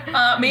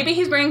 Maybe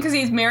he's married because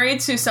he's married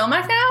to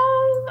Selmak now?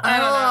 I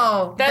don't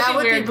know. That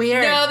would be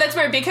weird. No, that's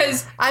weird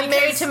because... I'm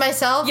married to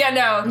myself? Yeah,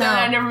 no,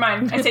 never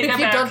mind. I take that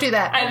back. Don't do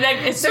that.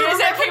 As soon as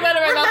that came out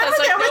of my mouth, I was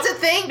like, there was a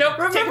thing?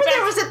 Remember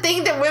there was a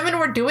thing that women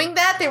were doing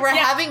that? They were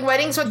having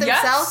weddings with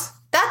themselves? Yes.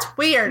 That's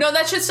weird. No,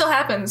 that shit still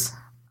happens.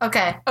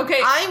 Okay.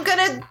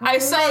 I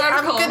saw an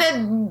article.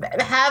 I'm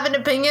gonna have an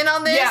opinion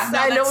on this. Yeah,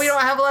 I know we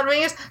don't have a lot of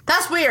opinions.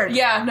 That's weird.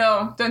 Yeah,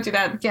 no, don't do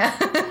that. Yeah.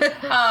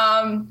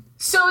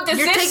 So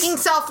You're taking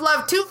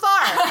self-love too far.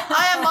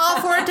 I am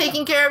all for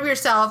taking care of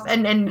yourself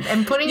and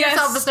putting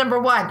yourself as number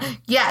 1.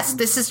 Yes,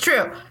 this is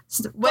true.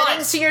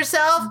 Weddings to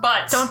yourself,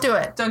 but don't do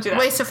it. Don't do that.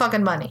 Waste of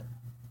fucking money.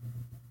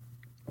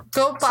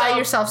 Go buy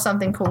yourself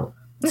something cool.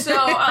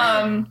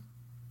 So,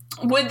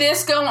 would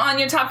this go on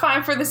your top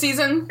 5 for the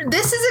season?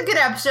 This is a good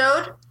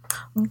episode.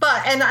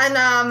 But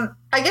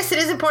I guess it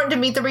is important to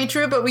meet the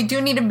Retrue, but we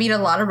do need to meet a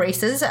lot of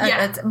races.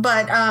 Yeah.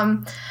 But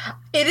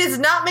it does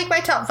not make my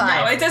top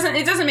 5. No, it doesn't.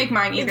 It doesn't make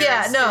mine either.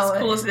 Yeah, as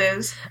cool as it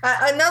is.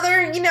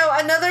 Another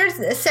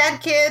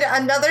sad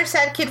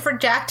kid for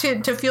Jack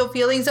to feel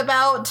feelings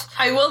about.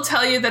 I will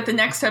tell you that the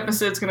next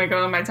episode's going to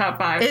go in my top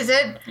 5. Is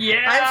it?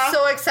 Yeah. I'm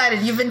so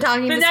excited. You've been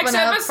talking this one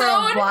up for a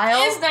while.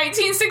 The next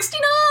episode is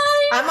 1969.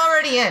 I'm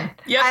already in.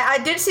 Yep. I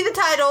did see the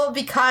title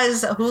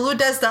because Hulu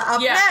does the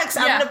up next.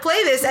 I'm going to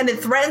play this, and it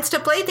threatens to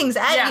play things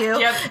at you.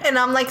 Yep. And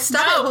I'm like,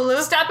 stop it,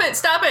 Hulu. Stop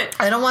it.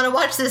 I don't want to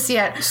watch this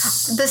yet.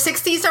 The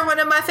 60s are one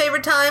of my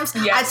favorite times.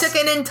 Yes. I took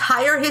an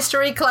entire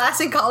history class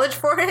in college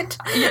for it.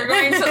 You're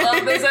going to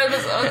love this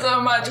episode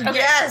so much. Okay.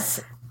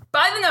 Yes.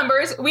 By the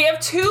numbers, we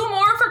have 2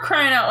 more for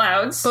Crying Out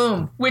Louds.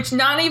 Boom. Which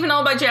not even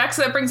all by Jack,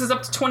 so that brings us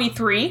up to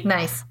 23.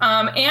 Nice.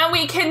 And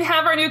we can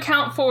have our new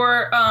count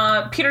for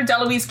Peter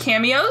DeLuise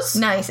cameos.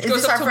 Nice. Is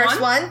this our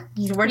first one?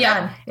 We're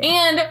done.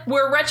 And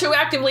we're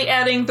retroactively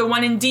adding the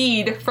One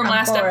Indeed from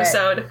last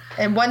episode.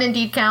 And One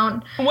Indeed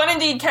count. One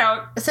Indeed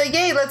count. So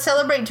yay, let's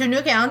celebrate 2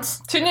 new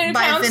counts. 2 new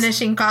by counts.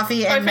 Finishing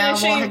coffee, and now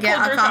we'll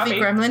get a coffee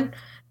gremlin.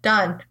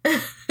 Done.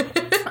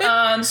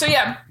 So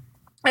yeah.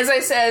 As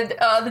I said,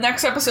 the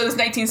next episode is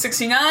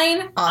 1969.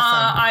 Awesome.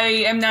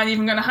 I am not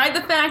even going to hide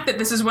the fact that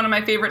this is one of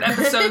my favorite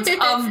episodes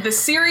of the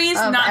series,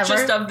 not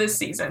just of this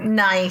season.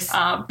 Nice.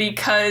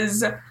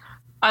 Because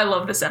I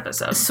love this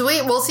episode.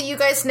 Sweet. We'll see you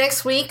guys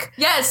next week.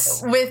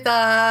 Yes. With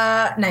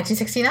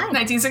 1969.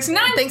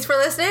 1969. Thanks for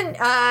listening.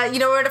 You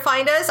know where to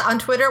find us. On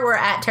Twitter, we're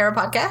at Tara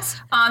Podcast.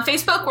 On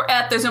Facebook, we're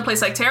at There's No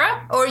Place Like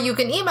Tara. Or you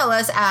can email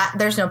us at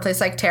There's No Place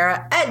Like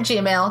Tara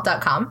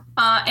 @gmail.com.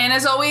 And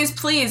as always,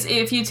 please,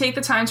 if you take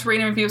the time to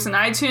rate and review us on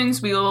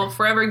iTunes, we will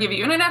forever give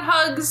you internet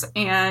hugs,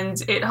 and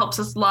it helps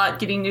us a lot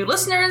getting new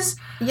listeners.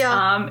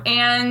 Yeah.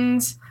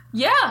 And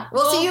yeah.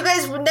 We'll see you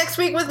guys next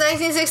week with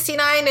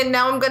 1969, and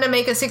now I'm going to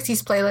make a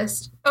 60s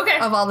playlist. Okay.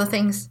 Of all the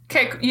things.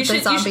 Okay, you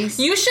should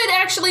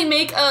actually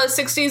make a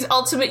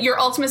 60s your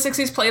ultimate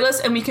 60s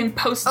playlist, and we can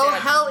post it. Oh,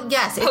 hell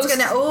yes. It's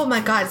going to, oh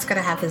my god, it's going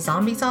to have the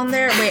zombies on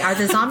there. Wait, are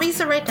the zombies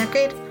the right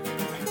decade?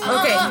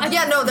 Okay.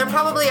 Yeah, no, there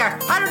probably are.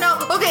 I don't know.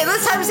 Okay,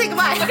 let's time to say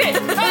goodbye. Okay.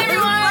 Bye,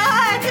 everyone.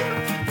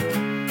 Bye.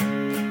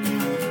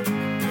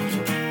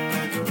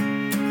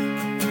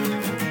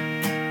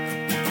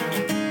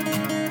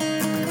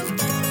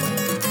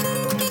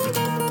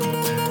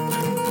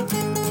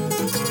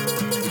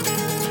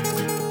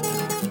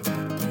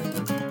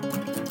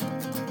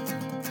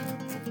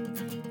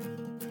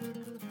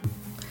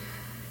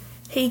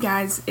 Hey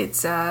guys,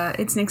 it's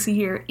Nixie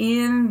here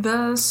in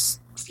the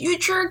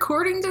future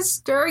according to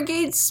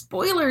Stargate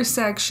spoiler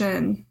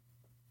section.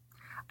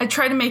 I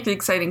try to make it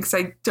exciting because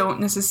I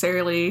don't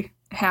necessarily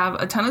have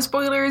a ton of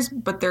spoilers,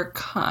 but they're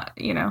I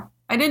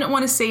didn't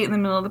want to say it in the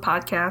middle of the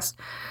podcast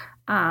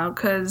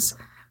because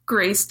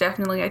Grace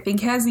definitely, I think,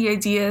 has the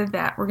idea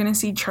that we're going to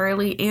see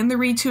Charlie and the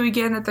Retrue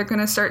again, that they're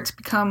going to start to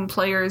become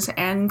players,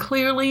 and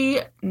clearly,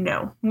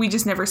 no. We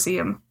just never see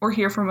them or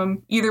hear from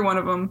them, either one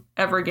of them,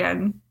 ever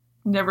again.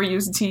 Never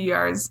use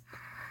TDRs.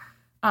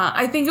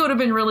 I think it would have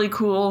been really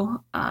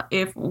cool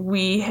if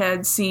we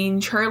had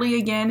seen Charlie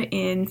again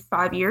in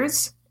 5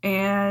 years,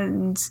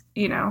 and,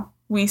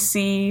 we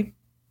see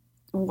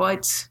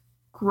what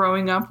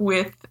growing up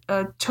with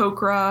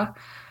Tok'ra,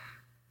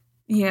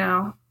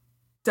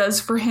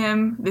 does for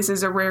him. This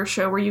is a rare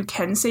show where you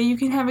can say you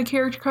can have a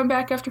character come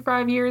back after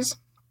 5 years.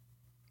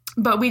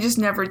 But we just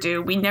never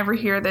do. We never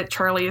hear that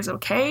Charlie is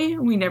okay.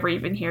 We never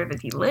even hear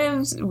that he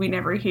lives. We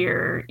never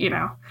hear,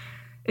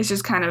 it's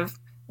just kind of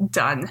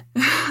done.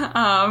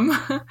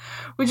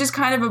 Which is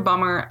kind of a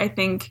bummer. I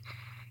think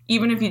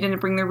even if you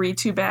didn't bring the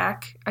Retrue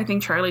back, I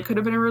think Charlie could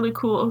have been a really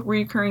cool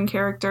recurring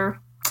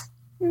character.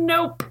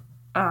 Nope.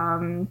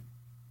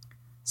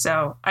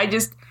 So I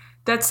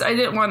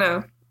didn't want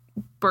to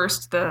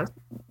burst the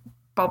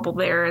bubble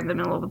there in the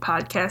middle of the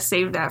podcast.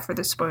 Save that for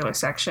the spoiler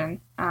section.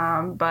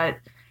 But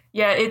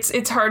yeah,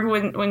 it's hard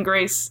when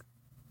Grace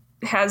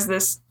has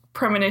this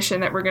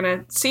premonition that we're going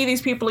to see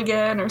these people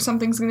again or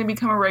something's going to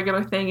become a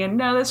regular thing, and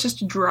no, that's just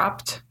a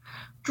dropped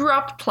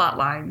plot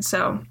line.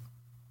 So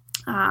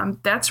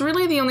that's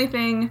really the only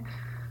thing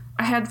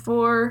I had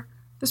for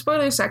the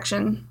spoiler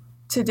section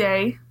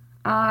today.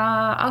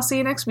 I'll see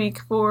you next week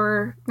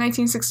for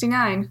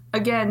 1969.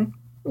 Again,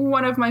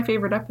 one of my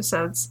favorite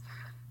episodes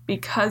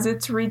because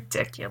it's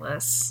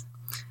ridiculous.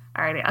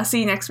 Alrighty, I'll see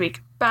you next week.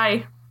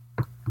 Bye.